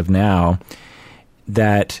productions of now,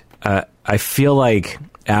 that I feel like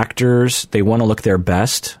actors, they want to look their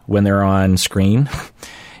best when they're on screen.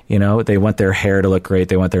 You know, they want their hair to look great.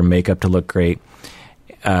 They want their makeup to look great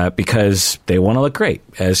because they want to look great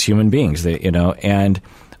as human beings. They, you know, and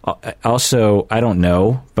also, I don't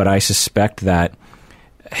know, but I suspect that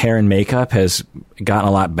hair and makeup has gotten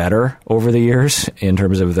a lot better over the years in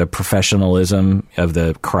terms of the professionalism of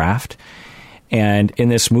the craft. And in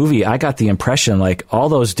this movie, I got the impression like all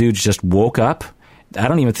those dudes just woke up. I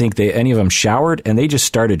don't even think any of them showered, and they just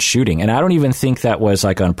started shooting. And I don't even think that was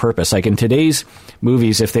like on purpose. Like in today's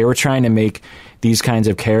movies, if they were trying to make these kinds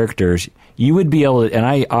of characters, you would be able to, and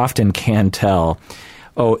I often can tell,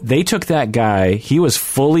 oh, they took that guy, he was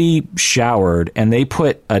fully showered, and they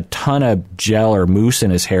put a ton of gel or mousse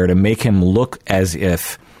in his hair to make him look as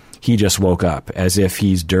if he just woke up, as if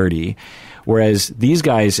he's dirty. Whereas these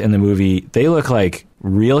guys in the movie, they look like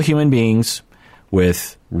real human beings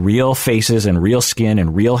with real faces and real skin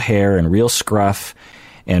and real hair and real scruff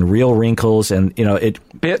and real wrinkles. And, you know,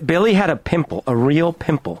 Billy had a pimple, a real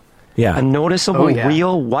pimple. Yeah. A noticeable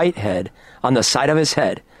real whitehead on the side of his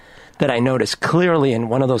head that I noticed clearly in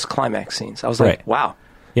one of those climax scenes. I was like, wow.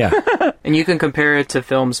 Yeah. And you can compare it to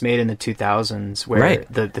films made in the 2000s where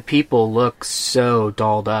the people look so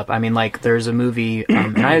dolled up. I mean, like, there's a movie,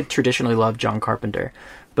 and I traditionally love John Carpenter,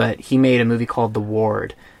 but he made a movie called The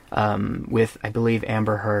Ward with, I believe,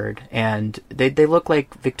 Amber Heard. And they look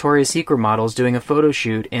like Victoria's Secret models doing a photo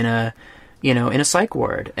shoot in a psych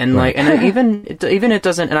ward. And like, and even it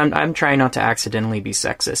doesn't, and I'm trying not to accidentally be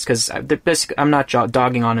sexist, because I'm not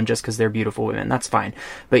dogging on them just because they're beautiful women. That's fine.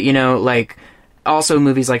 But, you know, like, also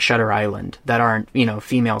movies like Shutter Island that aren't, you know,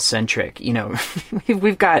 female centric. You know,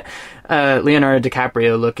 we've got Leonardo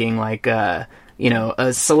DiCaprio looking like you know,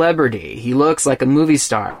 a celebrity. He looks like a movie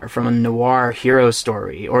star from a noir hero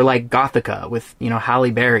story, or like Gothica with, you know, Halle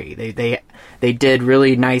Berry. They did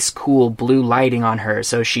really nice, cool blue lighting on her,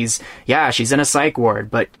 so she's in a psych ward,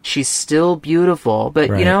 but she's still beautiful. But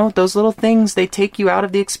you know, those little things, they take you out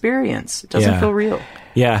of the experience. It doesn't feel real.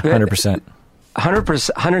 Yeah, 100%.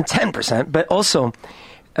 100%, 110%. But also,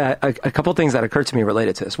 a couple things that occurred to me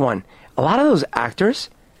related to this. One, a lot of those actors,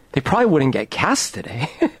 they probably wouldn't get cast today.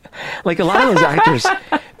 Like, a lot of those actors,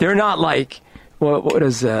 they're not like, what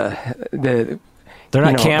is they're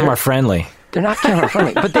not camera friendly. They're not camera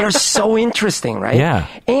friendly, but they're so interesting, right? Yeah.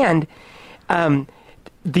 And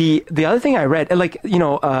the other thing I read, like, you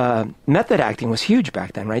know, method acting was huge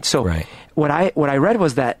back then, right? So what I read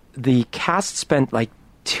was that the cast spent like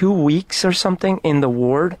 2 weeks or something in the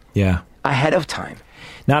ward ahead of time.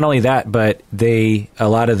 Not only that, but a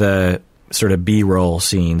lot of the sort of B-roll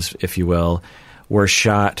scenes, if you will, were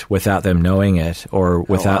shot without them knowing it, or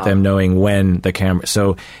without them knowing when the camera.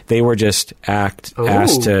 So they were just asked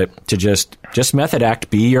to just method act,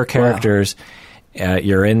 be your characters. Wow.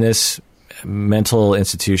 You're in this mental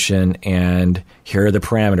institution, and here are the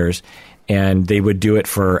parameters. And they would do it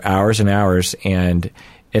for hours and hours, and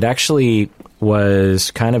it actually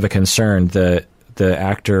was kind of a concern. The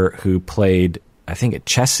actor who played, I think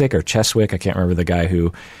Cheswick, I can't remember the guy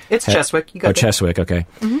who... It's Cheswick. You got Cheswick, okay.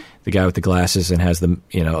 Mm-hmm. The guy with the glasses and has the,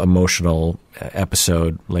 you know, emotional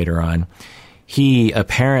episode later on. He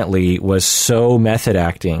apparently was so method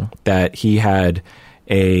acting that he had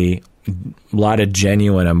a lot of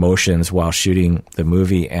genuine emotions while shooting the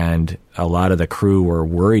movie, and a lot of the crew were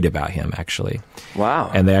worried about him, actually.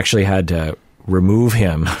 Wow. And they actually had to remove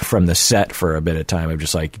him from the set for a bit of time. I'm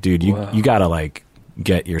just like, dude, you got to, like,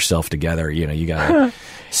 get yourself together. You know, you got to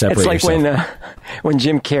separate yourself. It's like when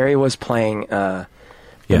Jim Carrey was playing the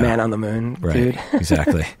Man on the Moon, dude.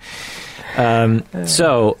 Exactly. I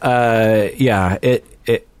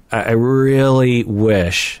really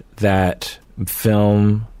wish that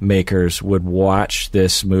filmmakers would watch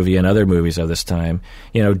this movie and other movies of this time.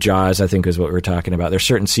 You know, Jaws, I think, is what we were talking about. There's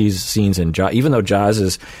certain scenes in Jaws, even though Jaws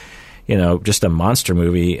is, you know, just a monster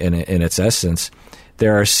movie in its essence,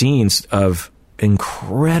 there are scenes of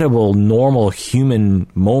incredible normal human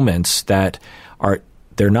moments that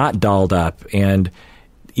they're not dolled up, and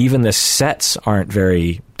even the sets aren't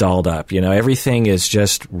very dolled up. You know, everything is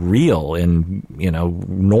just real and, you know,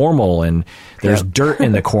 normal, and there's dirt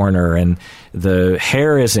in the corner, and the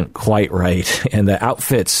hair isn't quite right, and the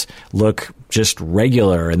outfits look just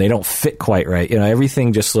regular and they don't fit quite right. You know,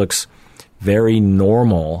 everything just looks very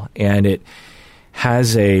normal, and it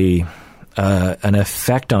has an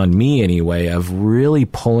effect on me anyway of really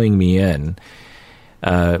pulling me in.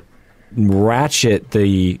 Ratchet,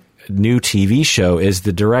 the new TV show, is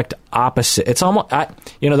the direct opposite. It's almost,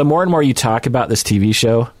 the more and more you talk about this TV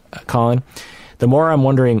show, Colin, the more I'm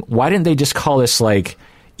wondering, why didn't they just call this like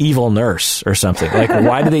Evil Nurse or something? Like,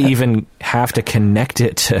 why do they even have to connect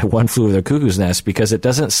it to One Flew Over the Cuckoo's Nest? Because it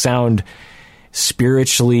doesn't sound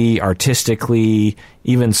spiritually, artistically,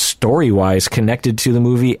 even story-wise connected to the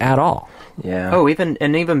movie at all. Yeah. Oh,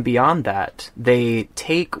 even beyond that, they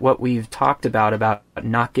take what we've talked about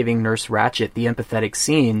not giving Nurse Ratched the empathetic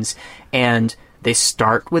scenes, and they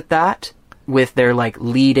start with that, with their like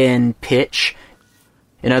lead-in pitch.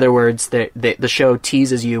 In other words, the show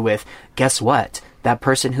teases you with, guess what? That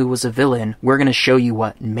person who was a villain, we're going to show you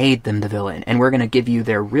what made them the villain, and we're going to give you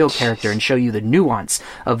their real character and show you the nuance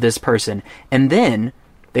of this person. And then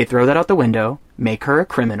they throw that out the window, make her a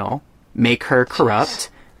criminal, make her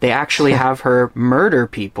corrupt. They actually have her murder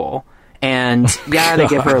people, and yeah, they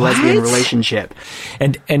give her a lesbian relationship.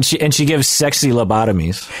 And she gives sexy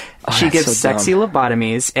lobotomies. She gives sexy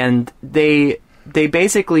lobotomies, and they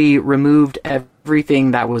basically removed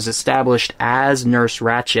everything that was established as Nurse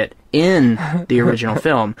Ratched in the original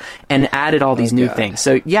film and added all these new things.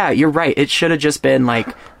 So yeah, you're right. It should have just been like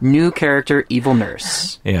new character, evil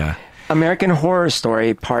nurse. Yeah. American Horror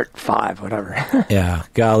Story Part 5, whatever. Yeah,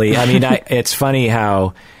 golly. I mean, it's funny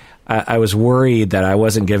how I was worried that I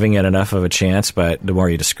wasn't giving it enough of a chance, but the more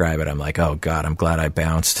you describe it, I'm like, oh God, I'm glad I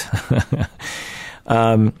bounced.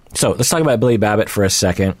 So let's talk about Billy Babbitt for a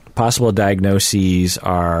second. Possible diagnoses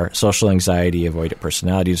are social anxiety, avoidant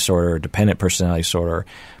personality disorder, dependent personality disorder,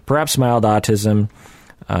 perhaps mild autism,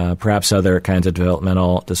 perhaps other kinds of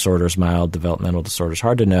developmental disorders, mild developmental disorders.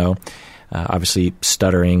 Hard to know. Obviously,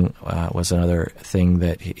 stuttering was another thing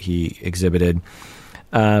that he exhibited.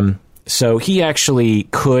 So he actually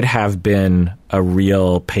could have been a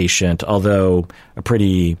real patient, although a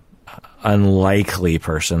pretty unlikely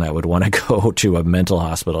person that would want to go to a mental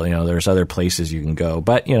hospital. You know, there's other places you can go,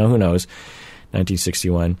 but, you know, who knows?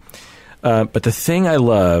 1961. But the thing I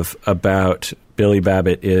love about Billy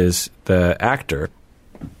Babbitt is the actor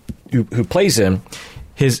who plays him.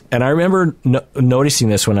 And I remember noticing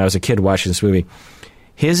this when I was a kid watching this movie.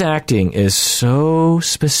 His acting is so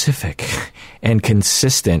specific and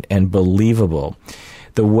consistent and believable.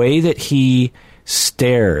 The way that he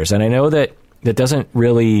stares, and I know that doesn't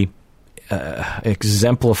really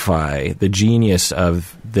exemplify the genius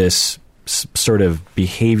of this sort of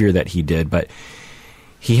behavior that he did, but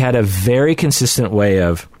he had a very consistent way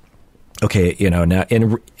of, okay, you know, now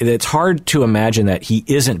it's hard to imagine that he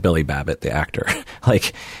isn't Billy Babbitt, the actor.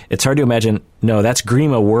 Like, it's hard to imagine, no, that's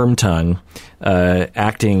Grima Wormtongue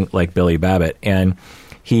acting like Billy Babbitt. And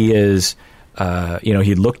he is, you know,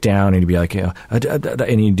 he'd look down and he'd be like, you know,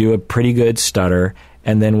 and he'd do a pretty good stutter.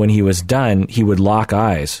 And then when he was done, he would lock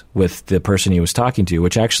eyes with the person he was talking to,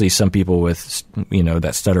 which actually some people with, you know,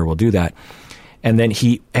 that stutter will do that. And then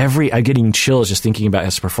I'm getting chills just thinking about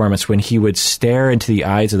his performance. When he would stare into the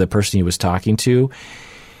eyes of the person he was talking to,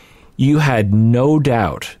 you had no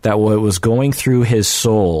doubt that what was going through his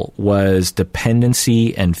soul was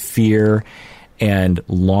dependency and fear and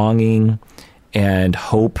longing and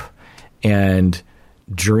hope and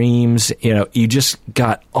dreams. You know, you just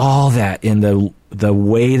got all that in the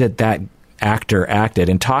way that actor acted.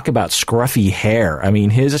 And talk about scruffy hair. I mean,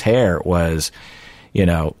 his hair was, you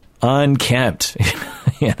know, unkempt.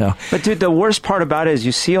 You know. But dude, the worst part about it is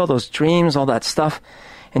you see all those dreams, all that stuff,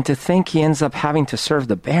 and to think he ends up having to serve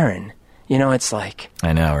the Baron. You know, it's like,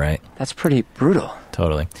 I know, right? That's pretty brutal.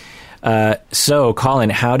 Totally. So,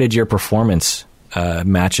 Colin, how did your performance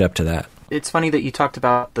match up to that? It's funny that you talked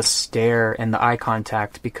about the stare and the eye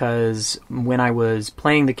contact, because when I was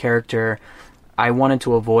playing the character, I wanted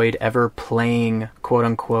to avoid ever playing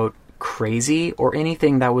quote-unquote crazy or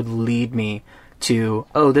anything that would lead me to,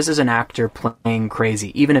 oh, this is an actor playing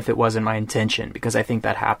crazy, even if it wasn't my intention, because I think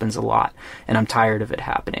that happens a lot, and I'm tired of it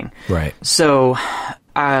happening. Right. So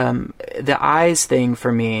the eyes thing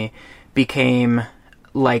for me became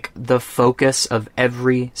like the focus of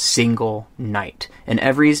every single night. And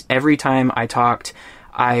every time I talked,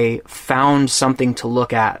 I found something to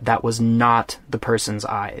look at that was not the person's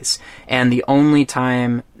eyes. And the only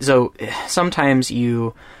time, so sometimes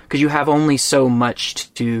because you have only so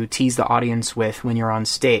much to tease the audience with when you're on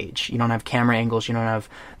stage. You don't have camera angles, you don't have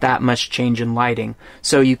that much change in lighting.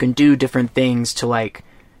 So you can do different things to like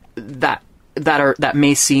that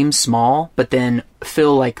may seem small, but then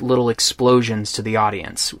feel like little explosions to the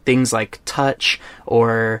audience. Things like touch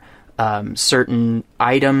or certain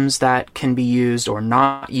items that can be used or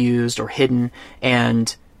not used or hidden.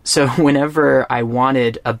 And so whenever I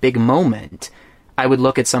wanted a big moment, I would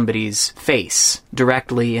look at somebody's face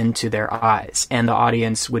directly into their eyes, and the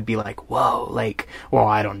audience would be like, whoa, like, well,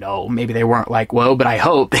 I don't know, maybe they weren't like, whoa, but I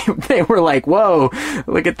hope they were like, whoa,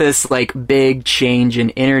 look at this like big change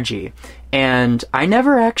in energy. And I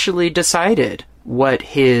never actually decided what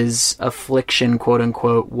his affliction, quote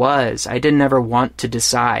unquote, was. I didn't ever want to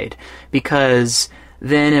decide, because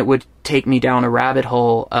then it would take me down a rabbit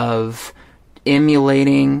hole of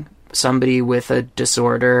emulating somebody with a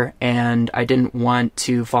disorder, and I didn't want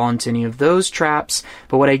to fall into any of those traps.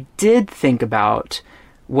 But what I did think about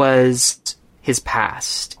was his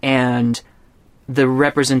past and the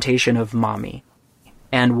representation of mommy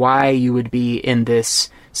and why you would be in this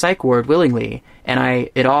psych ward willingly. And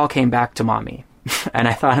it all came back to mommy. And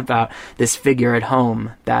I thought about this figure at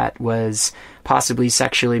home that was possibly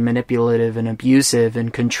sexually manipulative and abusive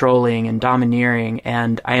and controlling and domineering.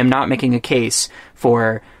 And I am not making a case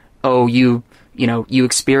for, oh, you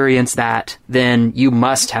experience that, then you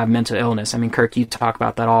must have mental illness. I mean, Kirk, you talk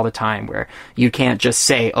about that all the time, where you can't just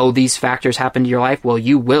say, oh, these factors happen to your life, well,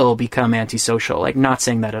 you will become antisocial. Like, not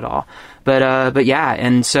saying that at all. But yeah,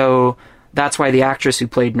 and so that's why the actress who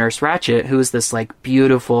played Nurse Ratched, who is this like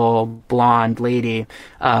beautiful blonde lady,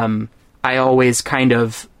 I always kind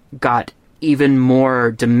of got even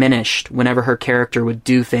more diminished whenever her character would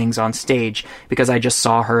do things on stage, because I just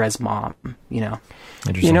saw her as mom, you know.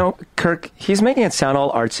 You know, Kirk, he's making it sound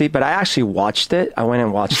all artsy, but I actually watched it. I went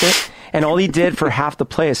and watched it, and all he did for half the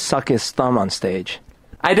play is suck his thumb on stage.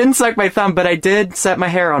 I didn't suck my thumb, but I did set my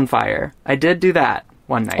hair on fire. I did do that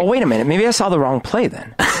one night. Oh, wait a minute. Maybe I saw the wrong play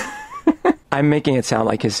then. I'm making it sound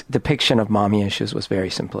like his depiction of mommy issues was very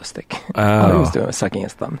simplistic. All he was doing was sucking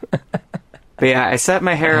his thumb. But yeah, I set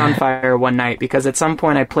my hair on fire one night because at some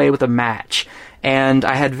point I played with a match, and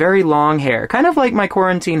I had very long hair, kind of like my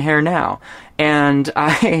quarantine hair now. And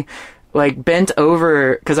I like bent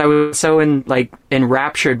over because I was so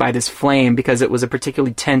enraptured by this flame, because it was a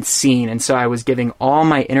particularly tense scene, and so I was giving all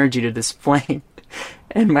my energy to this flame,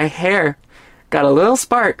 and my hair got a little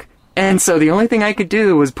spark, and so the only thing I could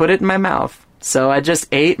do was put it in my mouth. So I just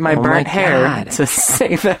ate my burnt hair to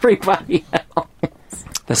save everybody else.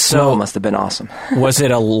 The smell must have been awesome. Was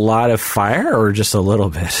it a lot of fire or just a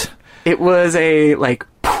little bit? It was a like,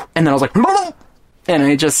 and then I was like, and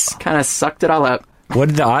I just kind of sucked it all up. What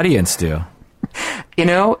did the audience do? You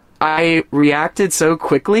know, I reacted so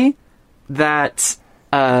quickly that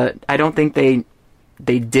I don't think they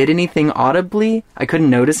did anything audibly. I couldn't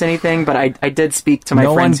notice anything, but I did speak to my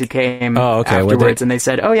friends who came afterwards, and they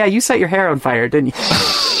said, "Oh yeah, you set your hair on fire, didn't you?"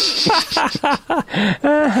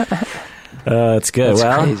 That's good.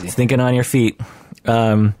 Well, crazy. Thinking on your feet.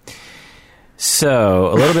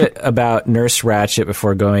 So, a little bit about Nurse Ratched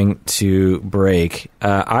before going to break.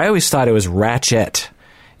 I always thought it was Ratchet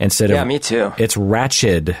instead of... Yeah, me too. It's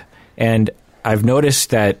Ratched. And I've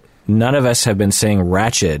noticed that none of us have been saying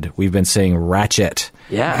Ratched. We've been saying Ratchet.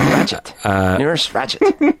 Yeah, Ratchet. Nurse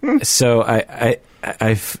Ratched. So,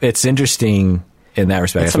 it's interesting in that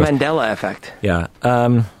respect. It's a Mandela effect. Yeah.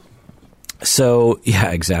 So,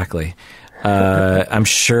 yeah, exactly. I'm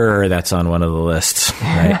sure that's on one of the lists,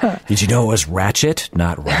 right? Did you know it was Ratchet,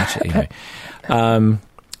 not Ratchet? Anyway.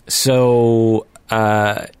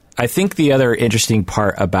 I think the other interesting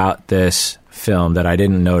part about this film that I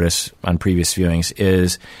didn't notice on previous viewings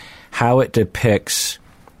is how it depicts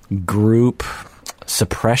group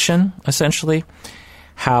suppression, essentially.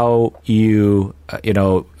 How you,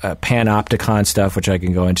 panopticon stuff, which I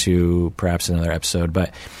can go into perhaps in another episode,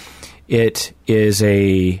 but it is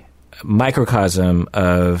a microcosm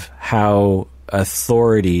of how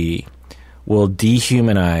authority will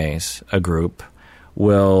dehumanize a group,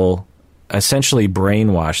 will essentially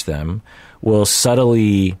brainwash them, will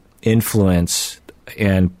subtly influence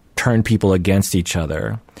and turn people against each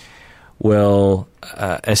other, will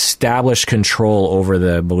establish control over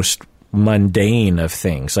the most mundane of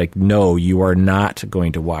things, like, no, you are not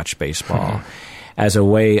going to watch baseball, as a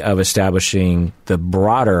way of establishing the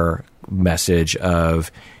broader message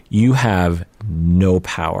of you have no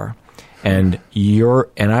power, and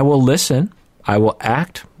I will listen, I will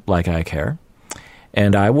act like I care,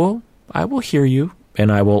 and I will hear you,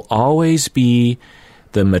 and I will always be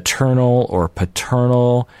the maternal or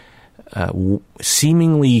paternal,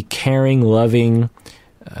 seemingly caring, loving,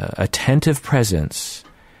 attentive presence.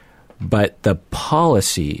 But the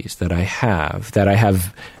policies that I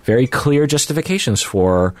have very clear justifications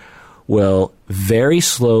for, will very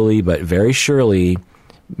slowly but very surely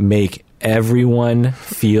make everyone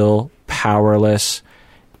feel powerless,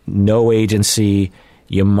 no agency.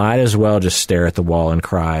 You might as well just stare at the wall and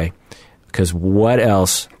cry, because what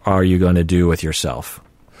else are you going to do with yourself?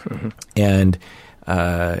 And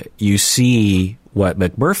you see what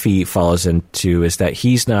McMurphy follows into is that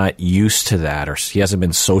he's not used to that, or he hasn't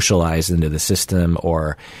been socialized into the system,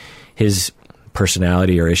 or his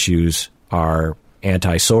personality or issues are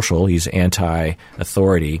antisocial. He's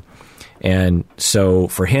anti-authority. And so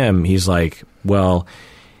for him, he's like, well,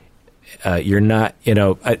 you're not,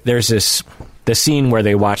 there's the scene where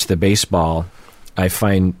they watch the baseball I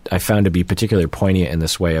found to be particularly poignant in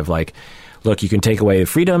this way of like, look, you can take away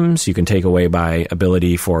freedoms, you can take away my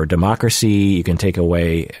ability for democracy, you can take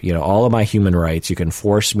away, all of my human rights, you can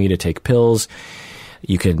force me to take pills,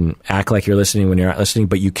 you can act like you're listening when you're not listening,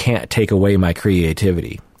 but you can't take away my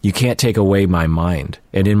creativity. You can't take away my mind.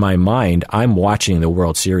 And in my mind, I'm watching the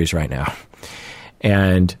World Series right now.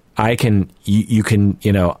 And I'm going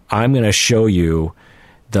to show you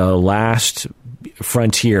the last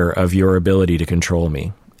frontier of your ability to control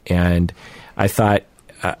me. And I thought,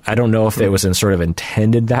 I don't know if it was sort of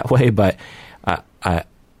intended that way, but I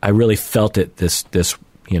really felt it this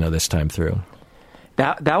time through.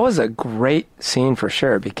 That was a great scene for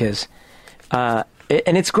sure, because and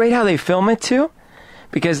it's great how they film it too,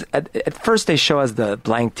 because at first they show us the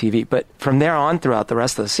blank TV, but from there on throughout the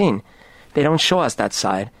rest of the scene, they don't show us that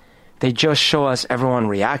side. They just show us everyone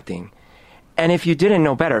reacting. And if you didn't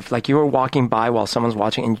know better, if like you were walking by while someone's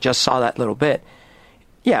watching and you just saw that little bit,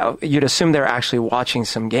 yeah, you'd assume they're actually watching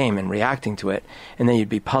some game and reacting to it, and then you'd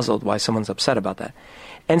be puzzled why someone's upset about that.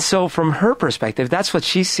 And so from her perspective, that's what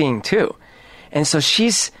she's seeing too. And so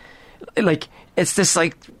she's like, it's this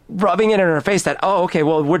like rubbing it in her face that, oh, okay,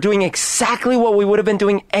 well, we're doing exactly what we would have been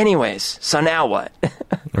doing anyways. So now what?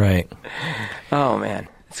 Right. Oh, man.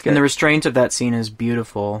 It's good. And the restraint of that scene is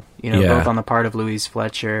beautiful, Yeah. both on the part of Louise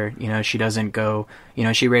Fletcher. She doesn't go,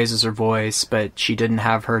 she raises her voice, but she didn't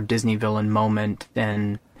have her Disney villain moment.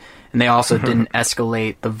 And they also didn't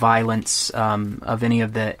escalate the violence of any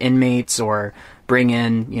of the inmates or bring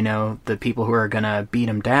in, the people who are going to beat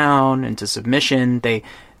him down into submission.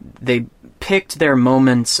 They picked their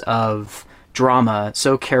moments of drama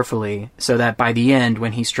so carefully so that by the end,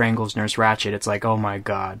 when he strangles Nurse Ratched, it's like, oh my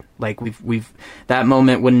God, like we've that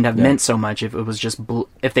moment wouldn't have meant so much if it was just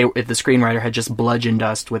if the screenwriter had just bludgeoned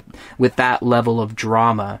us with that level of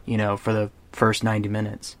drama, for the first 90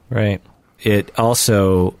 minutes. Right. It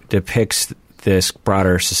also depicts this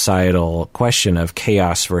broader societal question of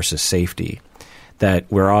chaos versus safety that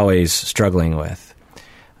we're always struggling with.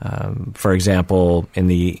 For example, in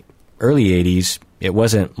the early 80s, it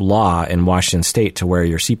wasn't law in Washington State to wear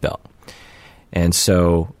your seatbelt. And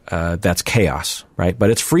so that's chaos, right?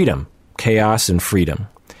 But it's freedom, chaos and freedom.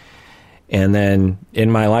 And then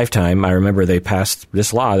in my lifetime, I remember they passed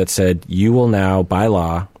this law that said you will now, by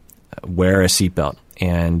law, wear a seatbelt.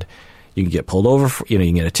 And you can get pulled over, you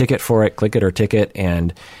can get a ticket for it, click it or ticket,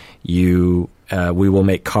 and we will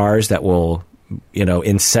make cars that will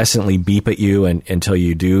incessantly beep at you until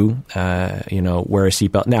you do, wear a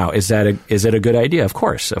seatbelt. Now, is it a good idea? Of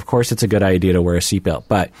course it's a good idea to wear a seatbelt,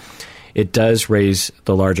 but it does raise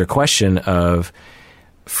the larger question of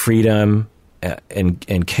freedom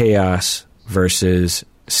and chaos versus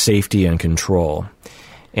safety and control.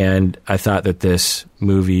 And I thought that this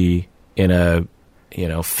movie, in a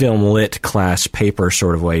film lit class paper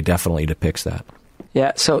sort of way, definitely depicts that.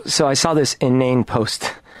 Yeah. So I saw this inane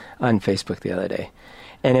post on Facebook the other day,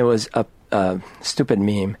 and it was a stupid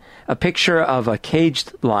meme, a picture of a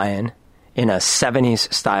caged lion in a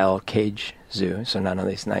 70s style cage zoo, so none of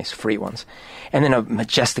these nice free ones, and then a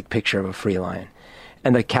majestic picture of a free lion.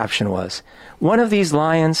 And the caption was, "One of these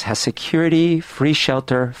lions has security, free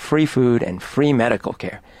shelter, free food, and free medical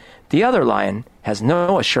care. The other lion has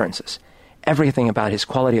no assurances. Everything about his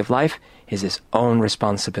quality of life is his own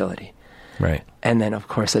responsibility." Right. And then, of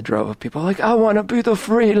course, a drove of people like, I want to be the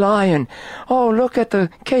free lion. Oh, look at the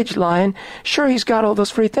caged lion. Sure, he's got all those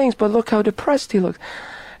free things, but look how depressed he looks.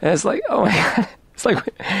 And it's like, oh my God. It's like,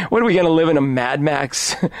 what are we going to live in, a Mad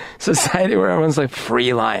Max society where everyone's like,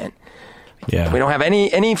 free lion? Yeah. We don't have any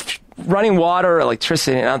running water or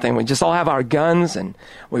electricity, nothing. We just all have our guns and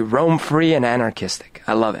we roam free and anarchistic.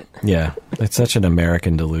 I love it. Yeah. It's such an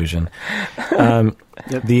American delusion.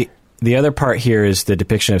 The other part here is the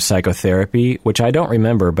depiction of psychotherapy, which I don't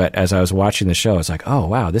remember, but as I was watching the show, I was like, oh,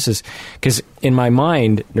 wow, this is... Because in my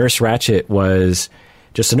mind, Nurse Ratched was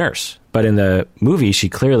just a nurse. But in the movie, she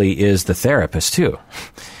clearly is the therapist, too,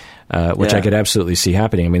 which I could absolutely see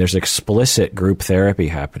happening. I mean, there's explicit group therapy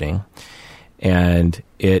happening, and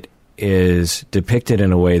it is depicted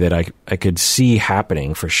in a way that I could see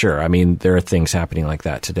happening for sure. I mean, there are things happening like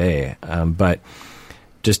that today. But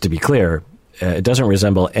just to be clear... it doesn't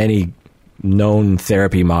resemble any known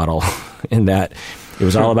therapy model in that it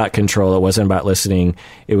was all about control. It wasn't about listening.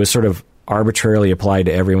 It was sort of arbitrarily applied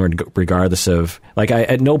to everyone regardless of...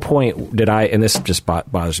 at no point did I... And this just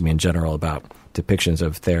bothers me in general about depictions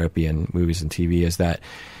of therapy in movies and TV, is that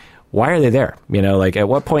why are they there? At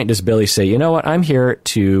what point does Billy say, you know what, I'm here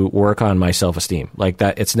to work on my self-esteem? Like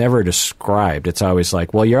that, it's never described. It's always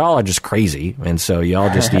like, well, you're all just crazy, and so you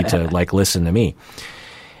all just need to listen to me.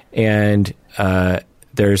 And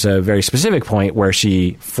there's a very specific point where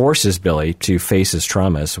she forces Billy to face his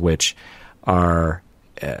traumas, which are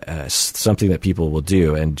something that people will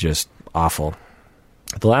do and just awful.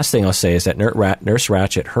 The last thing I'll say is that Nurse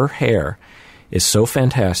Ratched, her hair is so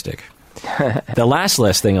fantastic. The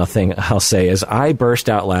last thing I'll say is I burst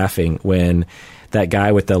out laughing when that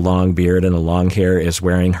guy with the long beard and the long hair is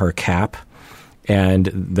wearing her cap. And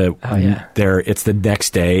it's the next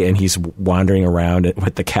day, and he's wandering around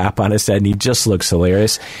with the cap on his head, and he just looks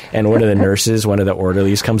hilarious. And one of the nurses, one of the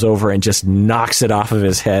orderlies, comes over and just knocks it off of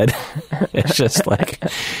his head. It's just like,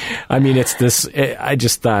 I mean, it's this. I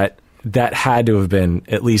just thought that had to have been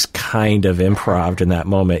at least kind of improv in that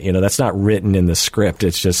moment. You know, that's not written in the script.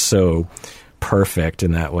 It's just so perfect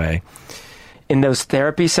in that way. In those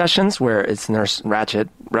therapy sessions where it's Nurse Ratched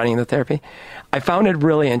running the therapy, I found it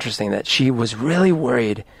really interesting that she was really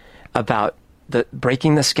worried about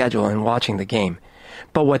breaking the schedule and watching the game.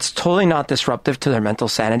 But what's totally not disruptive to their mental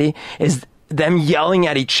sanity is them yelling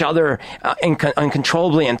at each other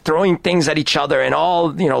uncontrollably and throwing things at each other and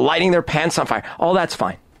all, lighting their pants on fire. All that's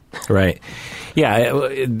fine. Right. Yeah.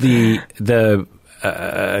 The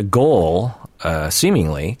goal,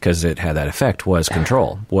 seemingly, because it had that effect, was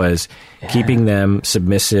control, was keeping them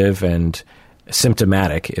submissive and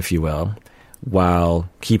symptomatic, if you will, while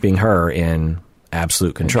keeping her in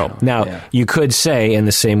absolute control. Now, you could say in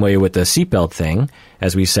the same way with the seatbelt thing,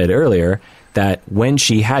 as we said earlier, that when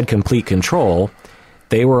she had complete control,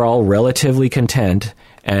 they were all relatively content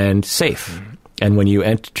and safe. And when you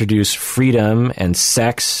introduce freedom and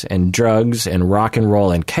sex and drugs and rock and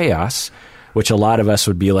roll and chaos, which a lot of us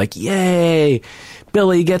would be like, yay,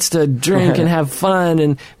 Billy gets to drink and have fun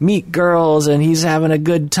and meet girls and he's having a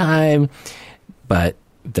good time. But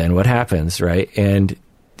then what happens, right? And,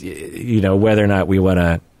 whether or not we want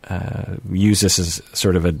to use this as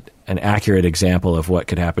sort of an accurate example of what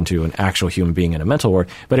could happen to an actual human being in a mental ward,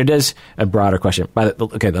 but it is a broader question.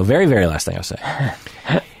 The very, very last thing I'll say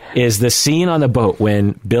is the scene on the boat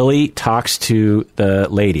when Billy talks to the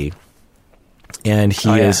lady, and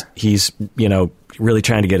he's really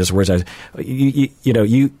trying to get his words out.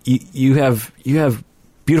 You have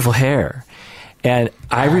beautiful hair, and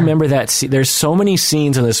I remember that. There's so many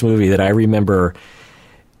scenes in this movie that I remember.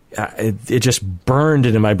 It just burned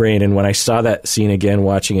into my brain, and when I saw that scene again,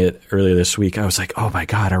 watching it earlier this week, I was like, "Oh my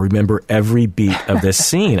God!" I remember every beat of this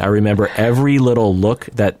scene. I remember every little look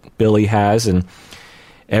that Billy has, and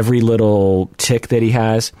every little tick that he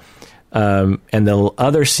has. And the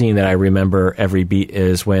other scene that I remember every beat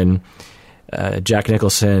is when Jack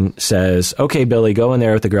Nicholson says, "Okay, Billy, go in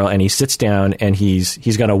there with the girl," and he sits down and he's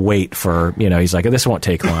going to wait for, he's like, "This won't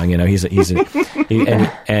take long,"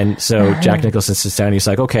 and so Jack Nicholson sits down and he's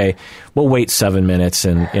like, "Okay, we'll wait 7 minutes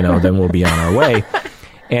and, then we'll be on our way."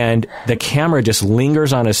 And the camera just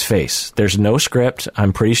lingers on his face. There's no script.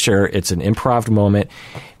 I'm pretty sure it's an improv moment.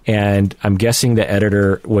 And I'm guessing the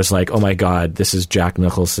editor was like, "Oh my God, this is Jack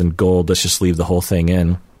Nicholson gold. Let's just leave the whole thing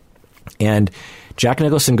in." And Jack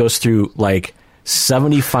Nicholson goes through like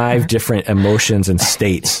 75 different emotions and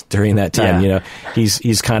states during that time. Yeah.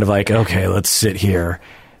 He's kind of like, "Okay, let's sit here."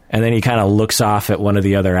 And then he kind of looks off at one of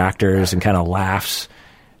the other actors and kind of laughs.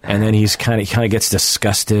 And then he kind of gets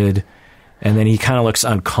disgusted. And then he kind of looks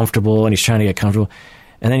uncomfortable and he's trying to get comfortable.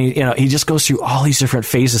 And then, he just goes through all these different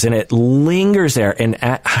phases and it lingers there. And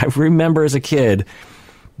I remember as a kid,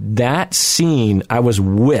 that scene, I was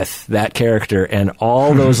with that character and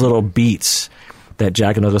all those little beats that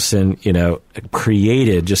Jack Nicholson,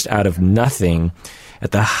 created just out of nothing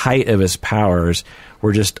at the height of his powers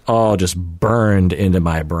were just all just burned into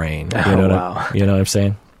my brain. You know what I'm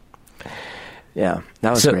saying? Yeah,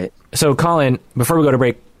 that was great. So, Colin, before we go to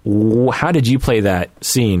break, how did you play that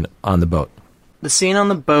scene on the boat? The scene on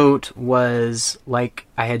the boat was like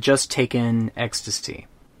I had just taken ecstasy,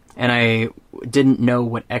 and I didn't know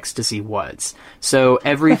what ecstasy was. So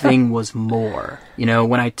everything was more.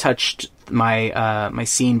 When I touched my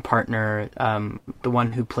scene partner, the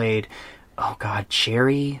one who played,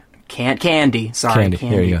 Candy. Sorry, Candy.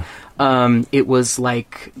 Here you go. It was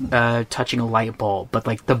like touching a light bulb, but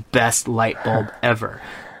like the best light bulb ever.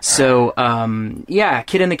 So,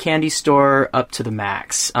 Kid in the Candy Store up to the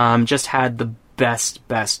max. Just had the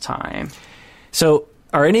best time. So,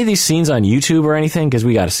 are any of these scenes on YouTube or anything? Because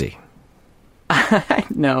we got to see.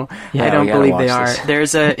 No, yeah, I don't believe they are.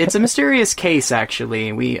 This. It's a mysterious case,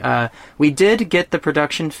 actually. We did get the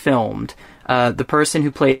production filmed. The person who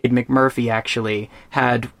played McMurphy actually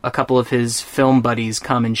had a couple of his film buddies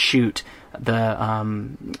come and shoot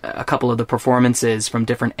a couple of the performances from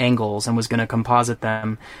different angles and was going to composite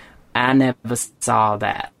them. I never saw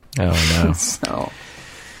that. Oh no. So,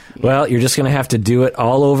 well, you're just going to have to do it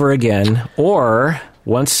all over again, or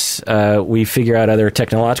once we figure out other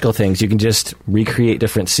technological things, you can just recreate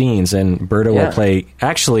different scenes, and Berto will play.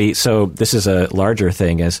 Actually, so this is a larger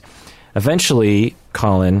thing, is eventually,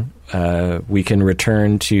 Colin, we can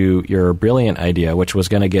return to your brilliant idea, which was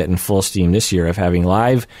going to get in full steam this year, of having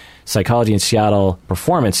live Psychology in Seattle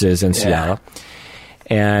performances in Seattle.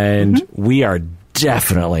 And we are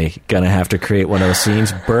definitely going to have to create one of those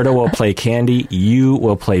scenes. Berto will play Candy. You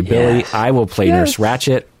will play Billy. I will play Nurse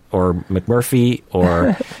Ratched or McMurphy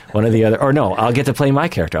or one of the other. Or no, I'll get to play my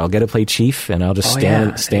character. I'll get to play Chief, and I'll just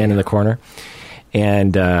stand in the corner.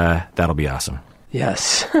 And that'll be awesome.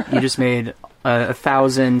 Yes. You just made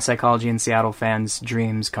 1,000 Psychology in Seattle fans'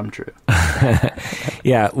 dreams come true.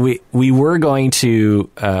 Yeah, we were going to,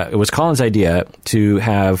 it was Colin's idea to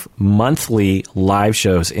have monthly live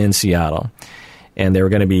shows in Seattle. And they were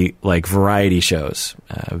going to be like variety shows,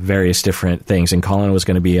 various different things. And Colin was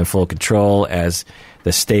going to be in full control as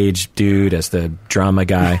the stage dude, as the drama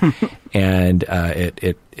guy. And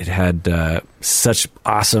it had such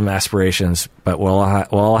awesome aspirations. But we'll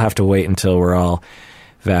all have to wait until we're all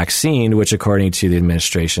vaccinated, which according to the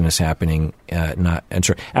administration is happening.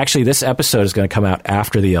 Actually, this episode is going to come out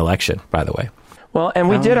after the election, by the way. Well, and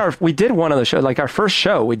we did one of the shows, like our first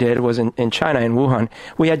show we did was in China, in Wuhan.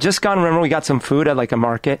 We had just gone, remember, we got some food at like a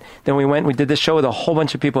market. Then we went, we did this show with a whole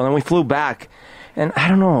bunch of people, and then we flew back. And I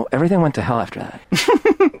don't know, everything went to hell after that.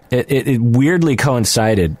 It weirdly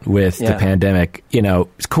coincided with the pandemic. You know,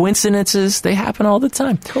 coincidences, they happen all the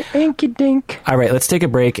time. Inky dink. All right, let's take a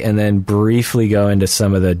break and then briefly go into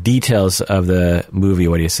some of the details of the movie.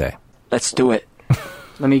 What do you say? Let's do it.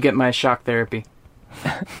 Let me get my shock therapy.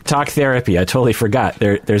 Talk therapy. I totally forgot.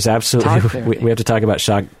 There's absolutely we have to talk about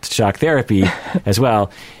shock therapy as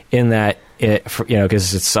well. In that,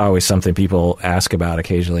 because it's always something people ask about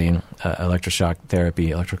occasionally in electroshock therapy,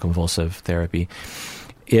 electroconvulsive therapy.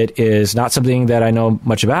 It is not something that I know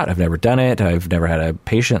much about. I've never done it. I've never had a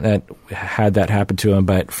patient that had that happen to him.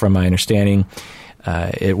 But from my understanding,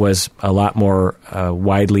 it was a lot more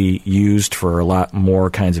widely used for a lot more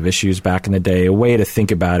kinds of issues back in the day. A way to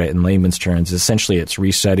think about it in layman's terms, essentially it's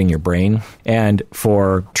resetting your brain. And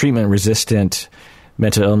for treatment-resistant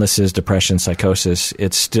mental illnesses, depression, psychosis,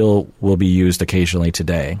 it still will be used occasionally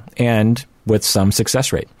today, and with some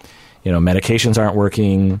success rate. Medications aren't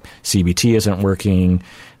working, CBT isn't working,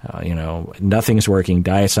 nothing's working,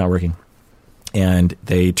 diet's not working. And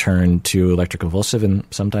they turn to electroconvulsive, and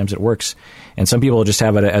sometimes it works. And some people just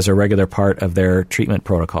have it as a regular part of their treatment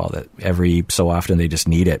protocol, that every so often they just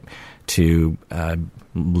need it to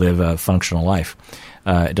live a functional life.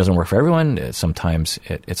 It doesn't work for everyone. Sometimes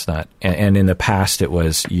it's not. And in the past, it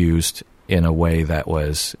was used in a way that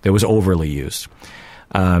was overly used.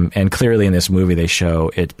 And clearly in this movie, they show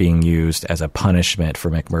it being used as a punishment for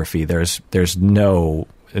McMurphy. There's no...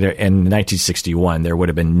 In 1961, there would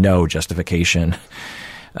have been no justification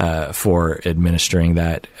for administering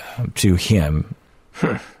that to him.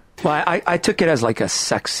 Well, I took it as like a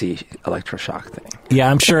sexy electroshock thing. Yeah,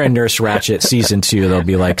 I'm sure in Nurse Ratched season 2, there'll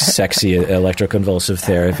be like sexy electroconvulsive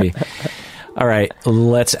therapy. All right,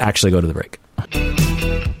 let's actually go to the break.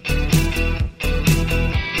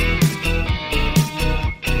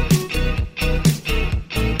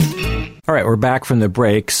 All right, we're back from the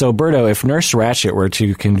break. So, Berto, if Nurse Ratched were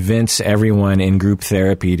to convince everyone in group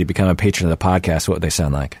therapy to become a patron of the podcast, what would they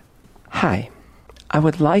sound like? Hi, I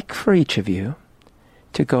would like for each of you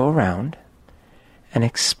to go around and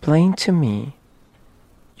explain to me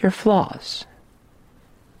your flaws.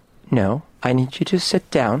 No, I need you to sit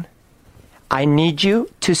down. I need you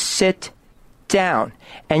to sit down.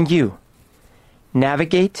 And you,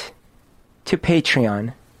 navigate to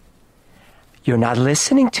Patreon. You're not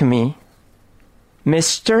listening to me.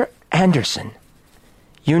 Mr. Anderson,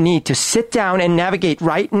 you need to sit down and navigate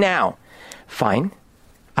right now. Fine,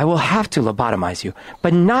 I will have to lobotomize you,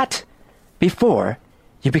 but not before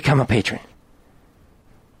you become a patron.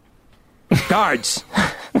 Guards!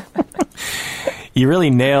 You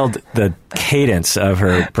really nailed the cadence of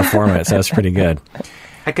her performance. That was pretty good.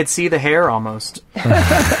 I could see the hair almost.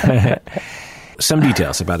 Some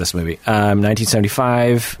details about this movie.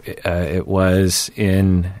 1975, it was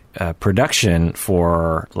in production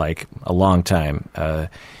for like a long time.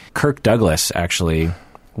 Kirk Douglas actually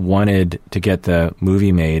wanted to get the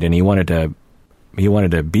movie made, and he wanted to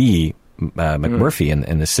be McMurphy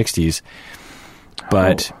in the 60s,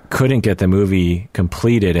 but couldn't get the movie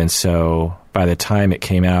completed. And so by the time it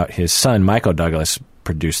came out, his son Michael Douglas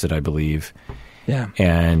produced it, I believe. Yeah,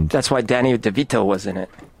 and that's why Danny DeVito was in it.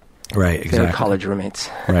 Right, exactly. They were college roommates.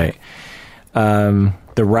 Right.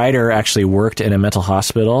 The writer actually worked in a mental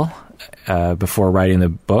hospital before writing the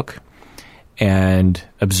book, and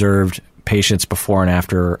observed patients before and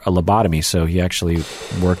after a lobotomy, so he actually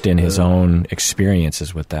worked in his own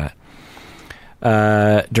experiences with that.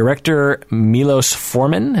 Director Milos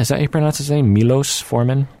Forman, is that how you pronounce his name? Milos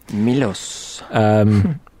Forman? Milos.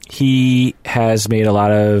 He has made a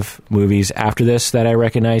lot of movies after this that I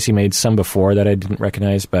recognize. He made some before that I didn't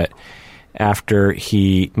recognize, but after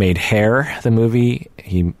he made Hair, the movie,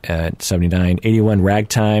 he 79, 81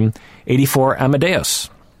 Ragtime, 84 Amadeus.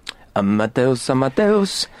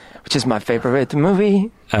 Amadeus, which is my favorite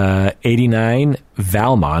movie. 89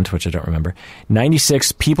 Valmont, which I don't remember.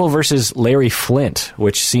 96 People versus Larry Flint,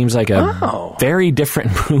 which seems like a very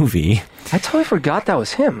different movie. I totally forgot that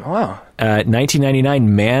was him. Wow.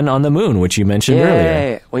 1999 Man on the Moon, which you mentioned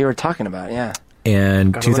earlier. We were talking about, yeah.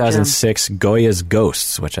 And 2006 Goya's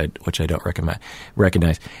Ghosts, which I don't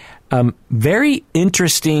recognize. Very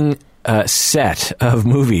interesting set of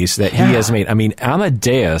movies that he has made. I mean,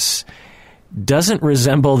 Amadeus doesn't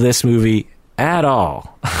resemble this movie at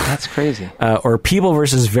all. That's crazy. Or People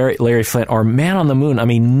versus Larry Flint, or Man on the Moon. I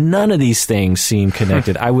mean, none of these things seem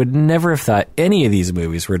connected. I would never have thought any of these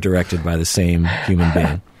movies were directed by the same human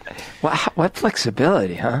being. What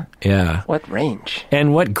flexibility, huh? Yeah. What range.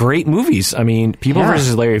 And what great movies. I mean, People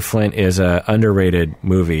versus Larry Flint is a underrated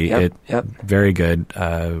movie. Yep. Very good.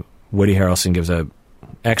 Woody Harrelson gives a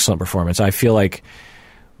excellent performance. I feel like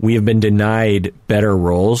we have been denied better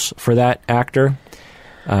roles for that actor.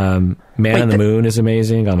 Man on the Moon is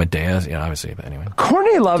amazing. Amadeus, obviously, but anyway.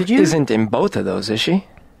 Courtney Love isn't in both of those, is she?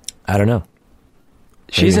 I don't know.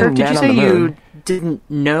 She's in Did Man you on the say Moon. you didn't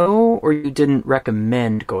know or you didn't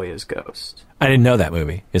recommend Goya's Ghost? I didn't know that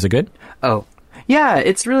movie. Is it good? Oh. Yeah,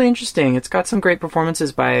 it's really interesting. It's got some great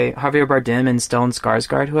performances by Javier Bardem and Stellan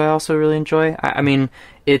Skarsgård, who I also really enjoy. I mean,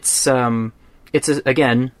 it's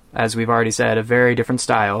again, as we've already said, a very different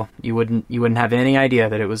style. You wouldn't have any idea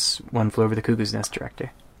that it was One Flew Over the Cuckoo's Nest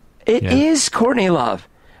director. It is Courtney Love.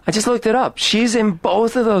 I just looked it up. She's in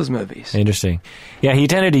both of those movies. Interesting. Yeah, he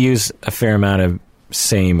tended to use a fair amount of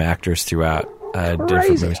same actors throughout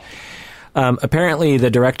different movies. Apparently, the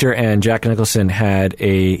director and Jack Nicholson had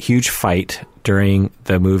a huge fight during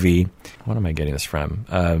the movie. What am I getting this from?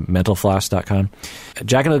 Mentalfloss.com.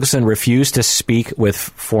 Jack Nicholson refused to speak with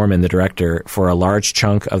Foreman, the director, for a large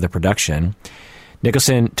chunk of the production.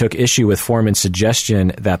 Nicholson took issue with Foreman's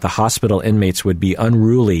suggestion that the hospital inmates would be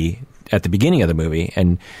unruly at the beginning of the movie,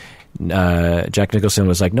 and Jack Nicholson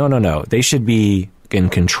was like, no, they should be under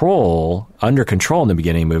control in the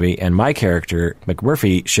beginning of the movie, and my character,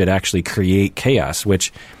 McMurphy, should actually create chaos,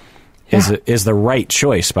 which is the right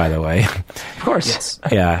choice, by the way. Of course. Yes.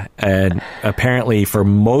 Yeah, and apparently for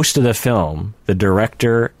most of the film, the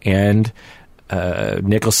director and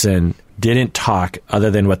Nicholson didn't talk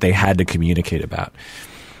other than what they had to communicate about,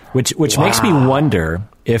 which makes me wonder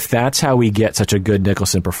if that's how we get such a good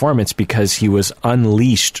Nicholson performance, because he was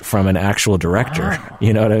unleashed from an actual director. Wow.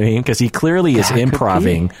 You know what I mean? Because he clearly is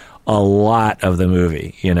improving a lot of the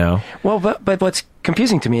movie, Well, but what's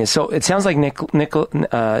confusing to me is, so it sounds like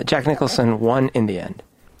Jack Nicholson won in the end.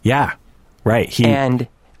 Yeah, right. And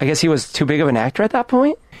I guess he was too big of an actor at that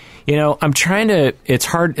point? I'm trying to...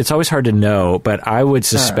 It's always hard to know, but I would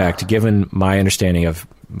suspect, given my understanding of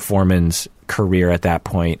Foreman's career at that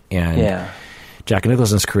point and Jack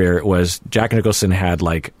Nicholson's career, was Jack Nicholson had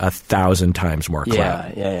like 1,000 times more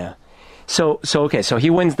clout. Yeah. So he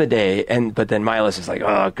wins the day, but then Milos is like,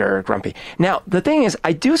 grumpy. Now, the thing is,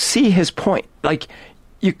 I do see his point. Like,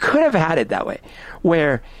 you could have had it that way,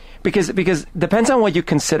 where, because depends on what you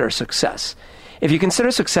consider success. If you consider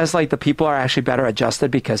success like the people are actually better adjusted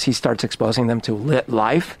because he starts exposing them to lit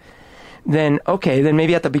life, then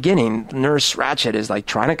maybe at the beginning, Nurse Ratched is like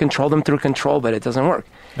trying to control them through control, but it doesn't work.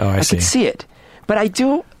 Oh, I see. Could see it. But I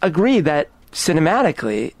do agree that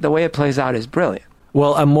cinematically, the way it plays out is brilliant.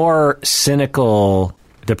 Well, a more cynical,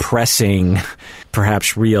 depressing,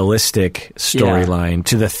 perhaps realistic storyline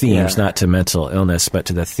to the themes, not to mental illness, but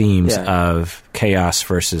to the themes of chaos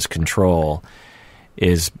versus control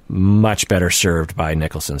is much better served by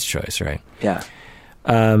Nicholson's choice, right? Yeah.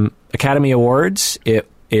 Academy Awards, it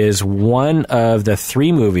is one of the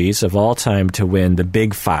 3 movies of all time to win the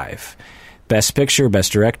Big 5. Best Picture,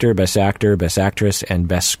 Best Director, Best Actor, Best Actress, and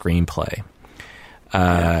Best Screenplay.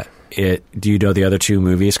 Do you know the other 2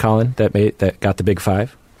 movies, Colin, that got the Big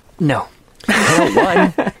 5? No. I know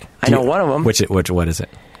one. I know one of them. What is it?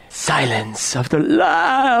 Silence of the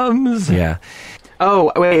Lambs. Yeah.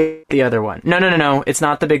 Oh, wait, the other one. No. It's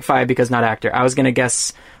not the Big 5 because not actor. I was going to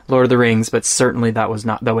guess Lord of the Rings, but certainly that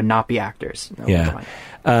would not be actors.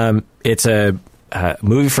 No, it's a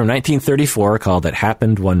movie from 1934 called It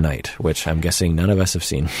Happened One Night, which I'm guessing none of us have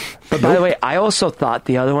seen. But by the way, I also thought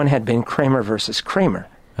the other one had been Kramer versus Kramer.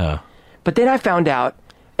 Oh. But then I found out,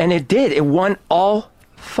 and it won all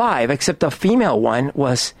 5, except the female one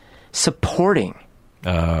was supporting.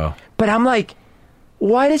 Oh. But I'm like,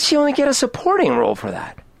 why did she only get a supporting role for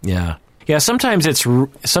that? Yeah. Yeah, sometimes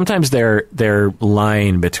their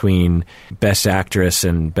line between best actress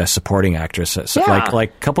and best supporting actress. So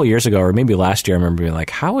like a couple years ago, or maybe last year, I remember being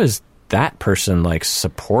like, how is that person like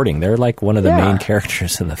supporting? They're like one of the main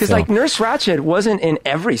characters in the film. Because like Nurse Ratched wasn't in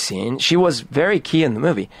every scene. She was very key in the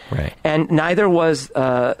movie. Right. And neither was,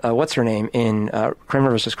 what's her name in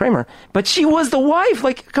Kramer versus Kramer. But she was the wife.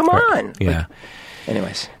 Like, come on. Yeah. Like,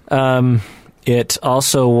 anyways. It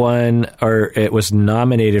also won, or it was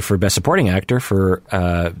nominated for Best Supporting Actor for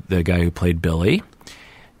the guy who played Billy.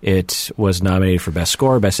 It was nominated for Best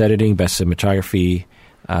Score, Best Editing, Best Cinematography,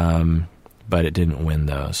 but it didn't win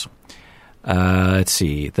those. Let's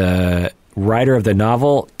see. The writer of the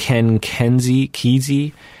novel, Ken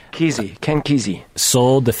Kesey,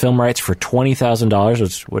 sold the film rights for $20,000,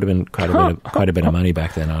 which would have been quite a bit of money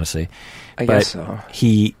back then, honestly. I guess so.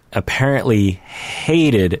 He apparently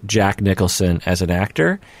hated Jack Nicholson as an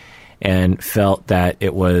actor and felt that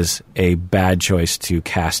it was a bad choice to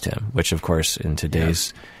cast him, which, of course, in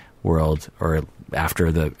today's world, or after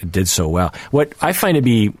it did so well. What I find to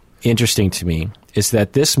be interesting to me is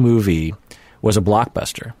that this movie was a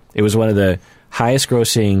blockbuster. It was one of the highest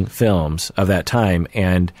grossing films of that time,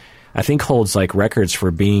 and I think holds like records for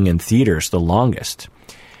being in theaters the longest.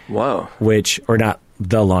 Whoa. Or not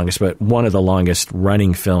the longest, but one of the longest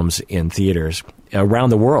running films in theaters around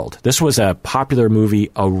the world. This was a popular movie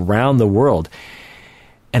around the world.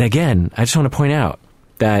 And again, I just want to point out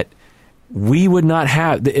that we would not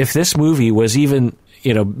have, if this movie was even,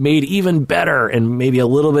 made even better and maybe a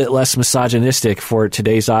little bit less misogynistic for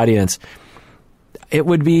today's audience, it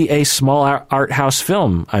would be a small art house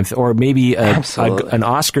film, or maybe an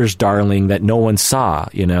Oscars darling that no one saw,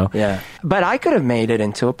 Yeah. But I could have made it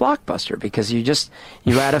into a blockbuster because you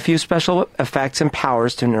add a few special effects and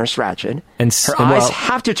powers to Nurse Ratched. And her eyes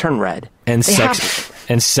have to turn red. And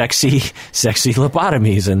sexy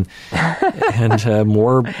lobotomies and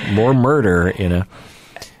more murder,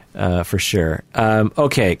 for sure.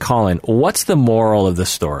 Okay, Colin, what's the moral of the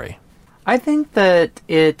story? I think that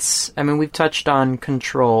we've touched on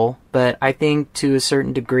control, but I think to a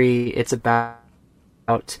certain degree it's about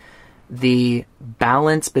the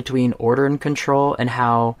balance between order and control and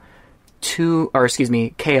how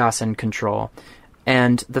chaos and control.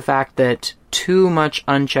 And the fact that too much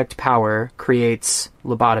unchecked power creates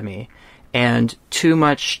lobotomy, and too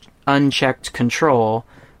much unchecked control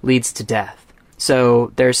leads to death.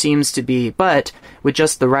 So there seems to be, but with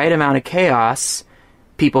just the right amount of chaos,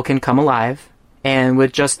 people can come alive, and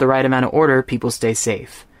with just the right amount of order, people stay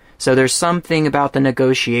safe. So there's something about the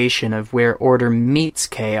negotiation of where order meets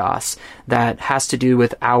chaos that has to do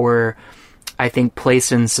with our, I think,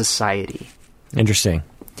 place in society. Interesting.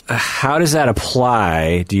 How does that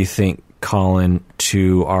apply, do you think, Colin,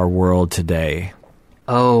 to our world today?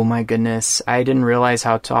 Oh my goodness. I didn't realize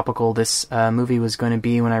how topical this movie was going to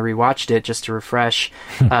be when I rewatched it, just to refresh.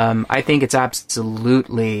 I think it's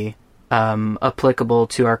absolutely applicable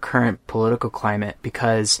to our current political climate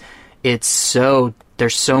because there's so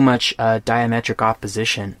much diametric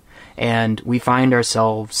opposition, and we find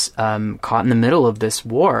ourselves caught in the middle of this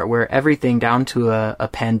war where everything down to a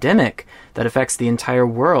pandemic that affects the entire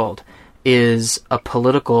world is a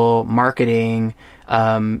political marketing,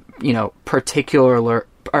 particular,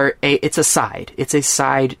 it's a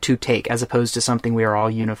side to take as opposed to something we are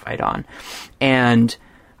all unified on. And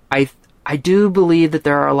I do believe that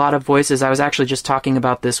there are a lot of voices. I was actually just talking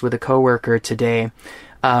about this with a coworker today.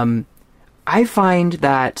 I find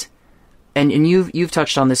that, and you've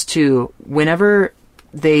touched on this too, whenever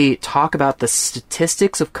they talk about the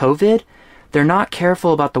statistics of COVID, they're not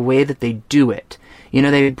careful about the way that they do it.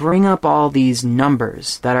 They bring up all these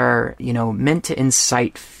numbers that are, meant to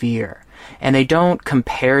incite fear. And they don't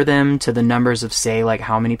compare them to the numbers of, say, like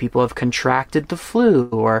how many people have contracted the flu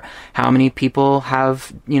or how many people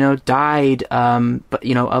have, died,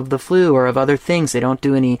 of the flu or of other things. They don't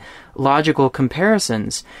do any logical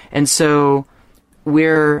comparisons. And so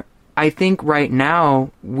I think right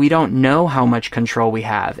now we don't know how much control we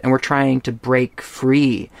have, and we're trying to break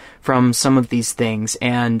free from some of these things.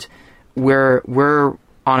 And we're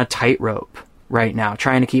on a tightrope right now,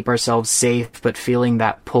 trying to keep ourselves safe, but feeling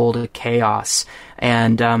that pull to chaos.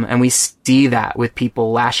 And we see that with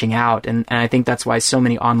people lashing out. And I think that's why so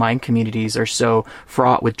many online communities are so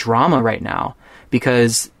fraught with drama right now,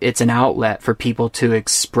 because it's an outlet for people to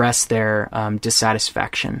express their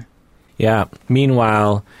dissatisfaction. Yeah.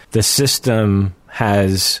 Meanwhile, the system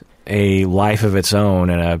has a life of its own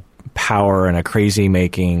and a power and a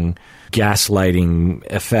crazy-making gaslighting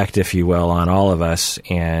effect, if you will, on all of us,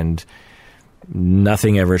 and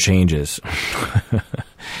nothing ever changes.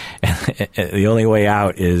 The only way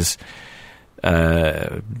out is,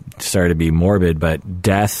 sorry to be morbid, but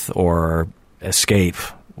death or escape.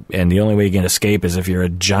 And the only way you can escape is if you're a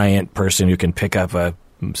giant person who can pick up a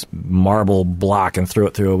marble block and throw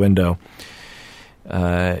it through a window.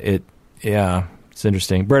 It's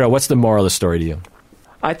interesting. Berto, what's the moral of the story to you?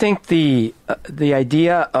 I think the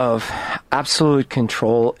idea of absolute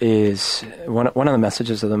control is one of the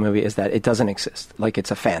messages of the movie is that it doesn't exist. Like,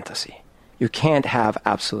 it's a fantasy. You can't have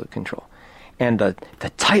absolute control. And the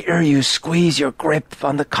tighter you squeeze your grip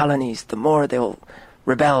on the colonies, the more they'll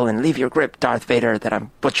rebel and leave your grip, Darth Vader, that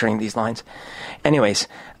I'm butchering these lines. Anyways,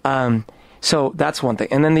 so that's one thing.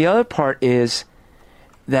 And then the other part is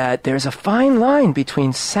that there's a fine line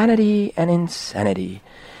between sanity and insanity,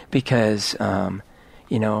 because,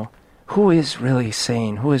 who is really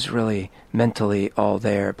sane? Who is really mentally all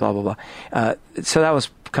there? Blah, blah, blah. So that was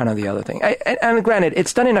kind of the other thing. And granted,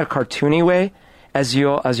 it's done in a cartoony way, as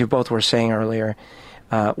you both were saying earlier.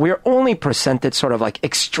 We are only presented sort of like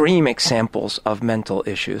extreme examples of mental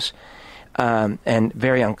issues, and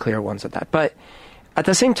very unclear ones at that. But at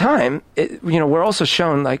the same time, we're also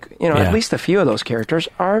shown at least a few of those characters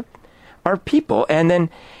are people, and then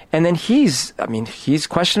he's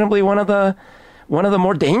questionably one of the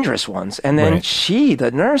more dangerous ones, and then right. she,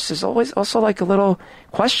 the nurse, is always also like a little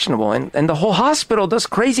questionable, and the whole hospital does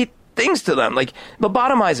crazy things to them, like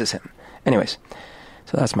lobotomizes him. Anyways,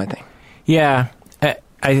 so that's my thing. Yeah,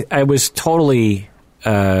 I was totally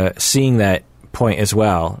seeing that point as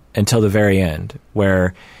well until the very end,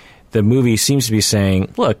 where the movie seems to be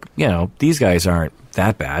saying, look, these guys aren't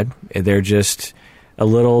that bad. They're just a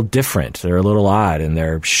little different. They're a little odd, and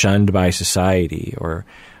they're shunned by society or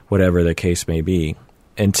whatever the case may be.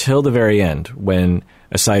 Until the very end, when,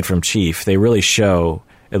 aside from Chief, they really show,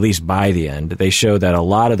 at least by the end, they show that a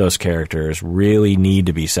lot of those characters really need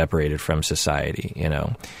to be separated from society,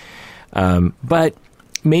 But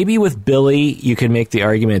maybe with Billy, you can make the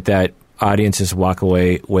argument that audiences walk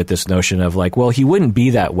away with this notion of like, well, he wouldn't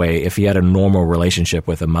be that way if he had a normal relationship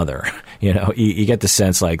with a mother. You get the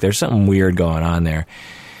sense like there's something weird going on there.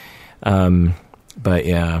 But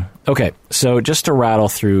yeah. Okay, so just to rattle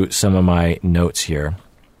through some of my notes here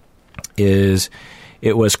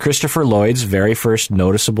it was Christopher Lloyd's very first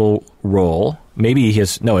noticeable role,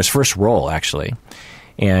 his first role, actually.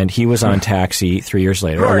 And he was on Taxi 3 years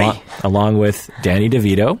later, along with Danny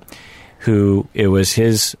DeVito, who it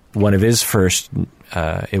was one of his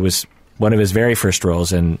very first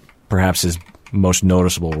roles, and perhaps his most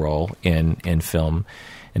noticeable role in film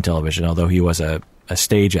and television, although he was a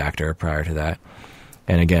stage actor prior to that.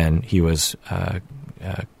 And again, he was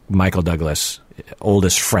Michael Douglas'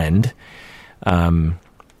 oldest friend. And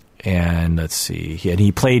let's see,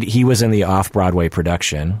 he was in the off-Broadway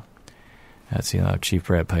production. Let's see, Chief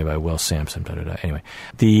Brett, played by Will Sampson. Anyway,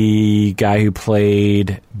 the guy who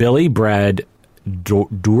played Billy, Brad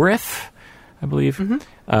Dourif, I believe.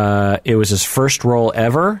 Mm-hmm. It was his first role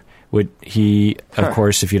ever. Of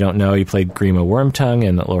course, if you don't know, he played Grima Wormtongue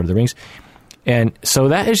in The Lord of the Rings. And so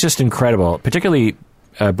that is just incredible, particularly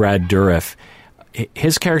Brad Dourif.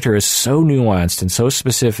 His character is so nuanced and so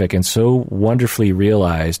specific and so wonderfully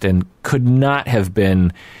realized, and could not have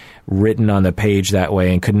been written on the page that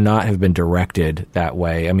way and could not have been directed that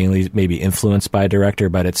way. I mean, maybe influenced by a director,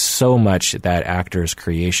 but it's so much that actor's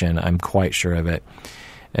creation. I'm quite sure of it.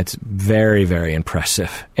 It's very, very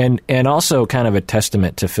impressive. And also kind of a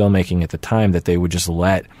testament to filmmaking at the time that they would just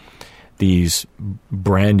let these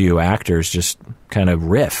brand new actors just kind of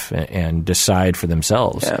riff and decide for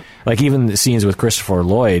themselves. Yeah. Like even the scenes with Christopher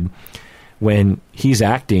Lloyd, when he's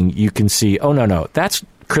acting, you can see, oh, no, that's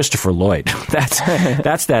Christopher Lloyd. That's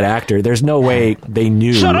that actor. There's no way they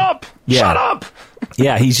knew. Shut up! Yeah. Shut up!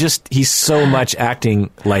 Yeah, he's so much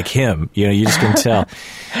acting like him. You just can tell.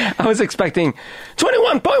 I was expecting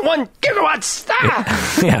 21.1 gigawatts.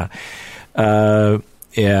 Ah!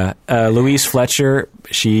 Yeah. Louise Fletcher,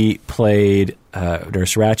 she played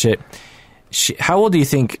Nurse Ratched. How old do you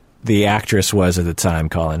think the actress was at the time,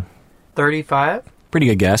 Colin? 35. Pretty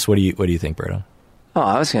good guess. What do you think, Berto? Oh,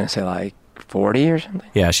 I was going to say like 40 or something.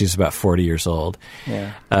 Yeah, she's about 40 years old.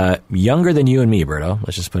 Yeah. Younger than you and me, Berto.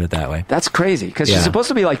 Let's just put it that way. That's crazy, because she's supposed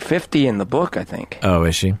to be like 50 in the book, I think. Oh,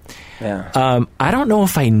 is she? Yeah. I don't know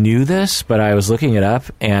if I knew this, but I was looking it up,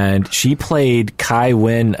 and she played Kai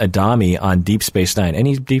Wynn Adami on Deep Space Nine.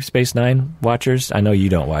 Any Deep Space Nine watchers? I know you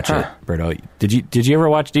don't watch it, Berto. Did you ever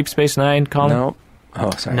watch Deep Space Nine, Colin? No. Oh,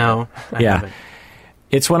 sorry. No. Yeah.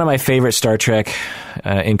 It's one of my favorite Star Trek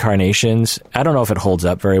incarnations. I don't know if it holds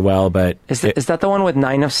up very well, but... Is that the one with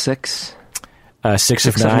 9 of 6? 6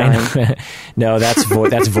 of 9? No, that's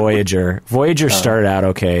Voyager. Voyager started out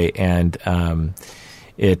okay, and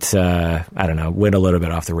it, I don't know, went a little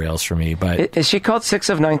bit off the rails for me. But Is she called 6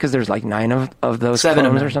 of 9 because there's like 9 of those 7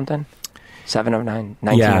 clones of or 9. something? 7 of 9.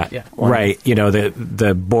 19 yeah, of 1. right. You know,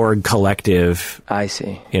 the Borg collective... I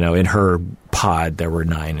see. You know, in her pod, there were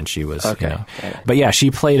 9, and she was, Okay. you know. Got it. But yeah,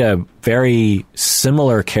 she played a very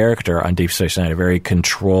similar character on Deep Space Nine, a very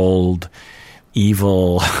controlled,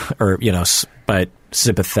 evil, or, you know, but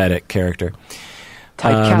sympathetic character.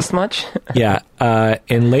 Typecast much? Yeah.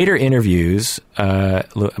 In later interviews,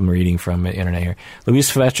 I'm reading from the internet here, Louise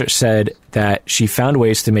Fletcher said that she found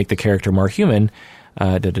ways to make the character more human.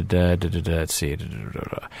 Let's see.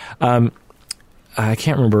 I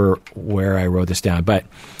can't remember where I wrote this down, but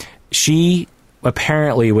she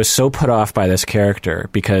apparently was so put off by this character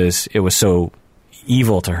because it was so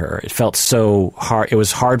evil to her. It felt so hard. It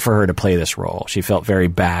was hard for her to play this role. She felt very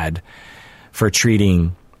bad for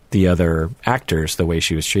treating the other actors the way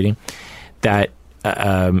she was treating, that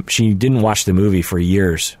she didn't watch the movie for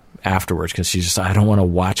years afterwards because she just, I don't want to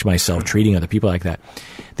watch myself treating other people like that.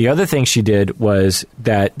 The other thing she did was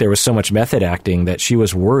that there was so much method acting that she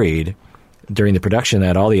was worried during the production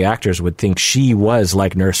that all the actors would think she was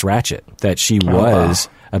like Nurse Ratched, that she was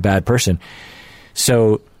a bad person.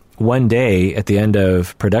 So one day at the end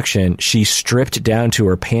of production, she stripped down to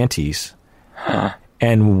her panties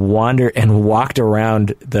and walked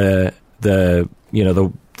around the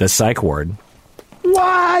psych ward.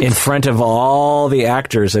 What? In front of all the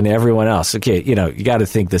actors and everyone else. Okay, you know, you got to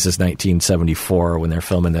think this is 1974 when they're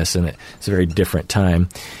filming this, and it's a very different time.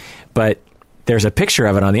 But there's a picture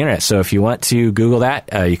of it on the internet. So if you want to Google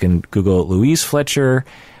that, you can Google Louise Fletcher,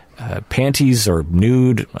 panties or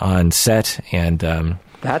nude on set, and...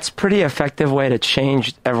 That's a pretty effective way to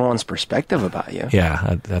change everyone's perspective about you.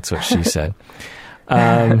 Yeah, that's what she said.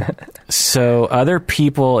 So other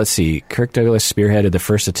people, let's see, Kirk Douglas spearheaded the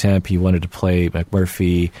first attempt. He wanted to play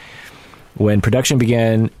McMurphy. When production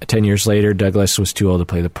began 10 years later, Douglas was too old to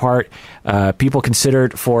play the part. People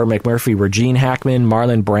considered for McMurphy were Gene Hackman,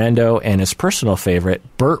 Marlon Brando, and his personal favorite,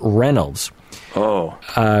 Burt Reynolds. Oh.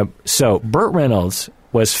 So Burt Reynolds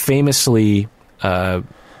was famously...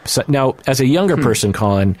 now, as a younger person,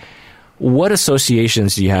 Colin, what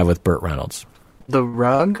associations do you have with Burt Reynolds? The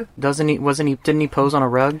rug? Didn't he pose on a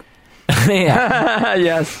rug? Yeah.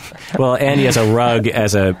 Yes. Well, and he has a rug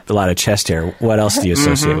as a lot of chest hair. What else do you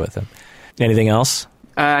associate with him? Anything else?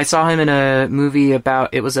 I saw him in a movie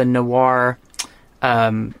it was a noir.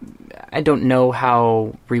 I don't know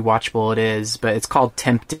how rewatchable it is, but it's called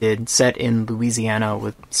Tempted, set in Louisiana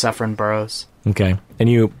with Saffron Burrows. Okay. And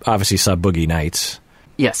you obviously saw Boogie Nights.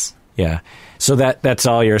 Yes. Yeah. So that's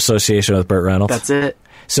all your association with Burt Reynolds? That's it.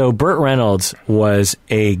 So Burt Reynolds was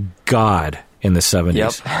a god in the 70s.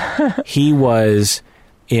 Yep. He was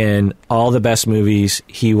in all the best movies.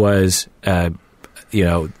 He was,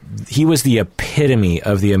 he was the epitome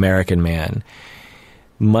of the American man.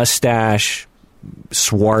 Mustache,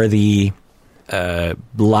 swarthy,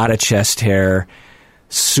 lot of chest hair,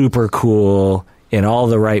 super cool, in all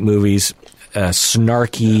the right movies,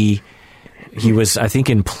 snarky. He was, I think,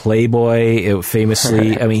 in Playboy,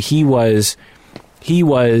 famously. I mean, he was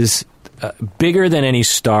bigger than any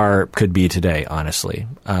star could be today, honestly.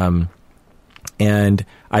 And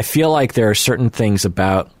I feel like there are certain things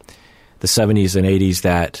about the 70s and 80s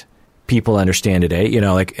that people understand today. You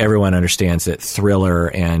know, like everyone understands that Thriller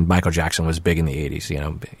and Michael Jackson was big in the 80s. You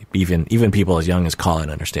know, even people as young as Colin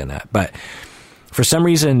understand that. But for some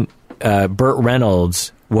reason, Burt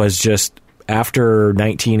Reynolds was just, after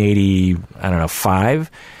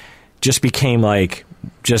 1985, just became like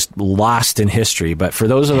just lost in history. But for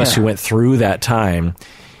those of us who went through that time,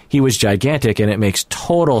 he was gigantic, and it makes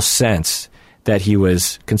total sense that he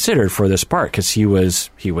was considered for this part, because he was,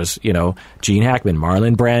 you know, Gene Hackman,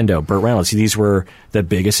 Marlon Brando, Burt Reynolds. These were the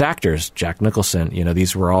biggest actors. Jack Nicholson. You know,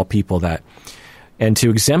 these were all people that. And to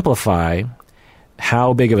exemplify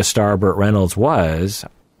how big of a star Burt Reynolds was,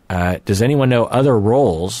 does anyone know other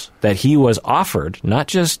roles that he was offered, not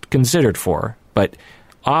just considered for, but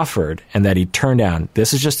offered, and that he turned down?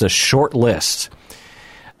 This is just a short list.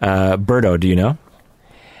 Berto, do you know?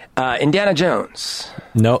 Indiana Jones.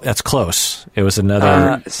 No, that's close. It was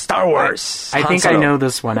another... Star Wars. I think I know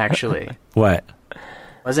this one, actually. What?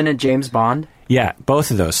 Wasn't it James Bond? Yeah,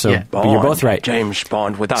 both of those. So Yeah. but you're both right. James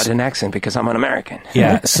Bond without an accent, because I'm an American.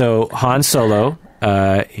 Yeah, so Han Solo,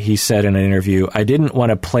 he said in an interview, "I didn't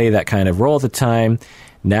want to play that kind of role at the time.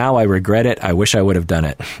 Now I regret it. I wish I would have done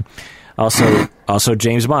it." Also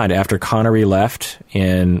James Bond. After Connery left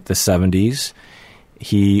in the 70s,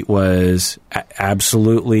 he was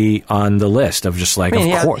absolutely on the list of just like, of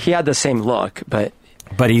course. He had the same look, but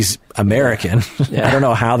he's American. Yeah. I don't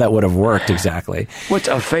know how that would have worked exactly. What's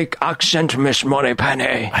a fake accent, Miss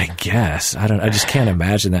Moneypenny? I guess. I just can't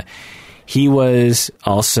imagine that. He was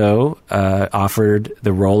also offered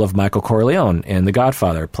the role of Michael Corleone in The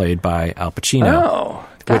Godfather, played by Al Pacino. Oh.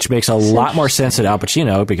 Which makes a lot more sense at Al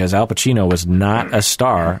Pacino, because Al Pacino was not a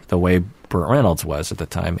star the way Burt Reynolds was at the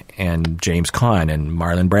time, and James Caan and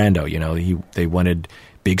Marlon Brando. You know, they wanted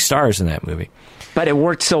big stars in that movie. But it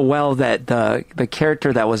worked so well that the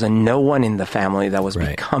character that was a no one in the family that was Right.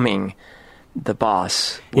 becoming the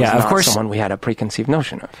boss was Yeah, of not course. someone we had a preconceived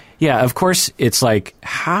notion of. Yeah, of course, it's like,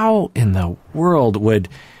 how in the world would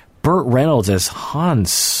Burt Reynolds as Han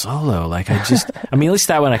Solo? Like, I mean, at least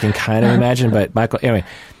that one I can kind of imagine, but Michael, anyway,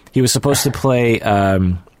 he was supposed to play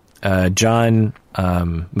John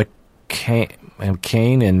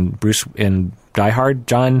McCain and Bruce in Die Hard,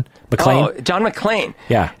 John McClane. Oh, John McClane.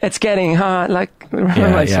 Yeah. It's getting hot, like, remember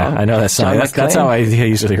my song? I know that song. John That's how I McClane.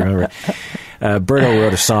 usually remember it. Berto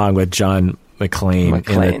wrote a song with John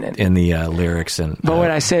McClane in the lyrics. But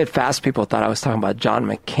when I say it fast, people thought I was talking about John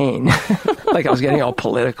McCain. Like I was getting all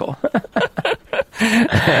political.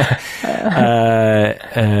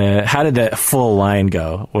 How did that full line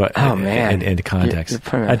go? What, Oh, man. in context. You're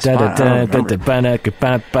putting me on the spot. I don't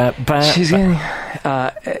remember. She's getting,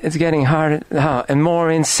 it's getting harder and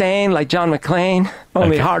more insane, like John McClane.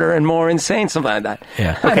 Only Okay. harder and more insane, something like that.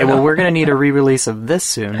 Yeah. Okay, well, we're going to need a re-release of this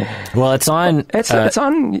soon. Well, it's on It's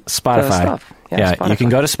on Spotify. the stuff. Yeah, Spotify. you can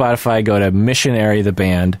go to Spotify, go to Missionary the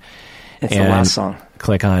Band, It's the and last song.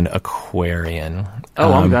 click on Aquarian.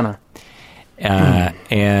 Oh, I'm gonna.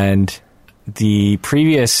 And the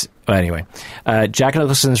previous, well, anyway, Jack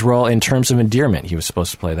Nicholson's role in Terms of Endearment, he was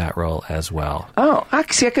supposed to play that role as well. Oh,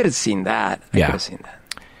 actually, I could have seen that. I Yeah. could have seen that.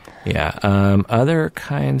 Yeah. Other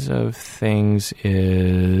kinds of things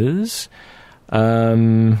is,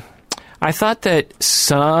 I thought that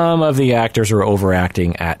some of the actors were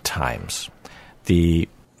overacting at times. The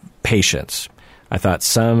patients. I thought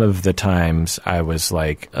some of the times I was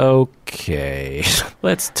like, okay,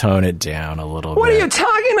 let's tone it down a little What bit. are you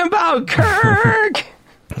talking about, Kirk?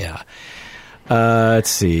 Yeah. Let's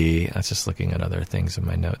see. I was just looking at other things in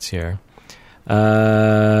my notes here.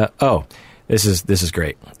 This is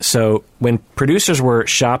great. So when producers were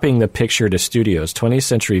shopping the picture to studios, 20th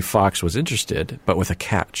Century Fox was interested, but with a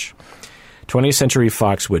catch. 20th Century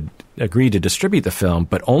Fox would agree to distribute the film,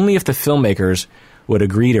 but only if the filmmakers would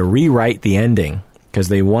agree to rewrite the ending, because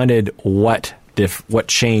they wanted what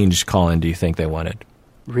change, Colin, do you think they wanted?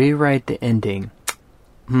 Rewrite the ending.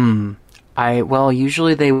 Well,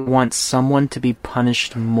 usually they want someone to be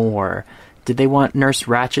punished more. Did they want Nurse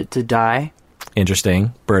Ratched to die?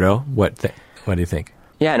 Interesting. Berto, what do you think?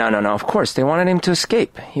 Yeah, no. Of course, they wanted him to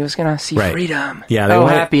escape. He was gonna see Right. freedom. Yeah, they Oh,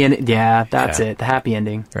 wanted, happy ending. Yeah, that's Yeah. it. The happy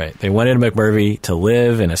ending. right. They wanted McMurphy to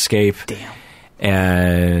live and escape. Damn.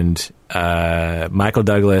 And Michael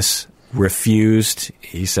Douglas refused.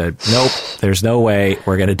 He said, nope, there's no way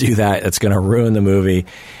we're going to do that. It's going to ruin the movie.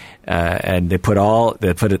 And they put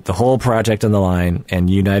the whole project on the line, and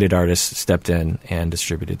United Artists stepped in and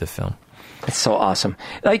distributed the film. It's so awesome.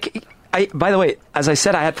 Like, by the way, as I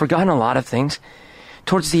said, I had forgotten a lot of things.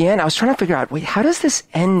 Towards the end, I was trying to figure out, wait, how does this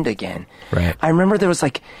end again? Right. I remember there was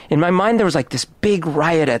in my mind, there was this big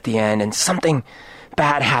riot at the end, and something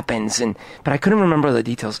bad happens, but I couldn't remember the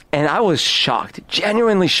details. And I was shocked,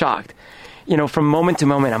 genuinely shocked. From moment to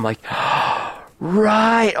moment, I'm like,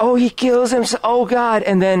 right, oh, he kills him, oh, God.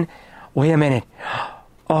 And then, wait a minute,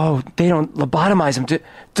 oh, they don't lobotomize him.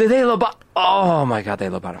 Do they oh, my God, they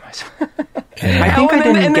lobotomize him. Yeah. I think I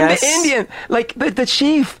didn't guess. Then the Indian,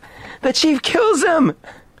 the chief kills him.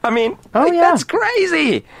 I mean, yeah. that's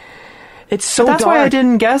crazy. It's so That's dark. why I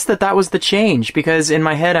didn't guess that was the change, because in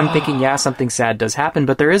my head I'm thinking, yeah, something sad does happen,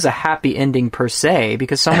 but there is a happy ending per se,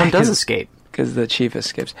 because someone does escape. Because the chief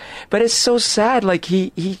escapes. But it's so sad,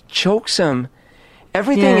 he chokes him.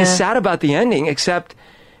 Everything is sad about the ending, except,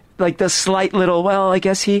 the slight little, well, I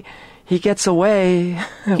guess he gets away.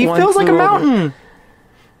 He feels like a mountain.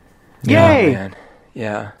 Yeah. Yay! Man.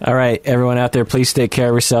 Yeah. All right, everyone out there, please take care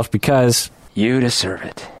of yourself, because You deserve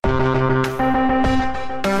it.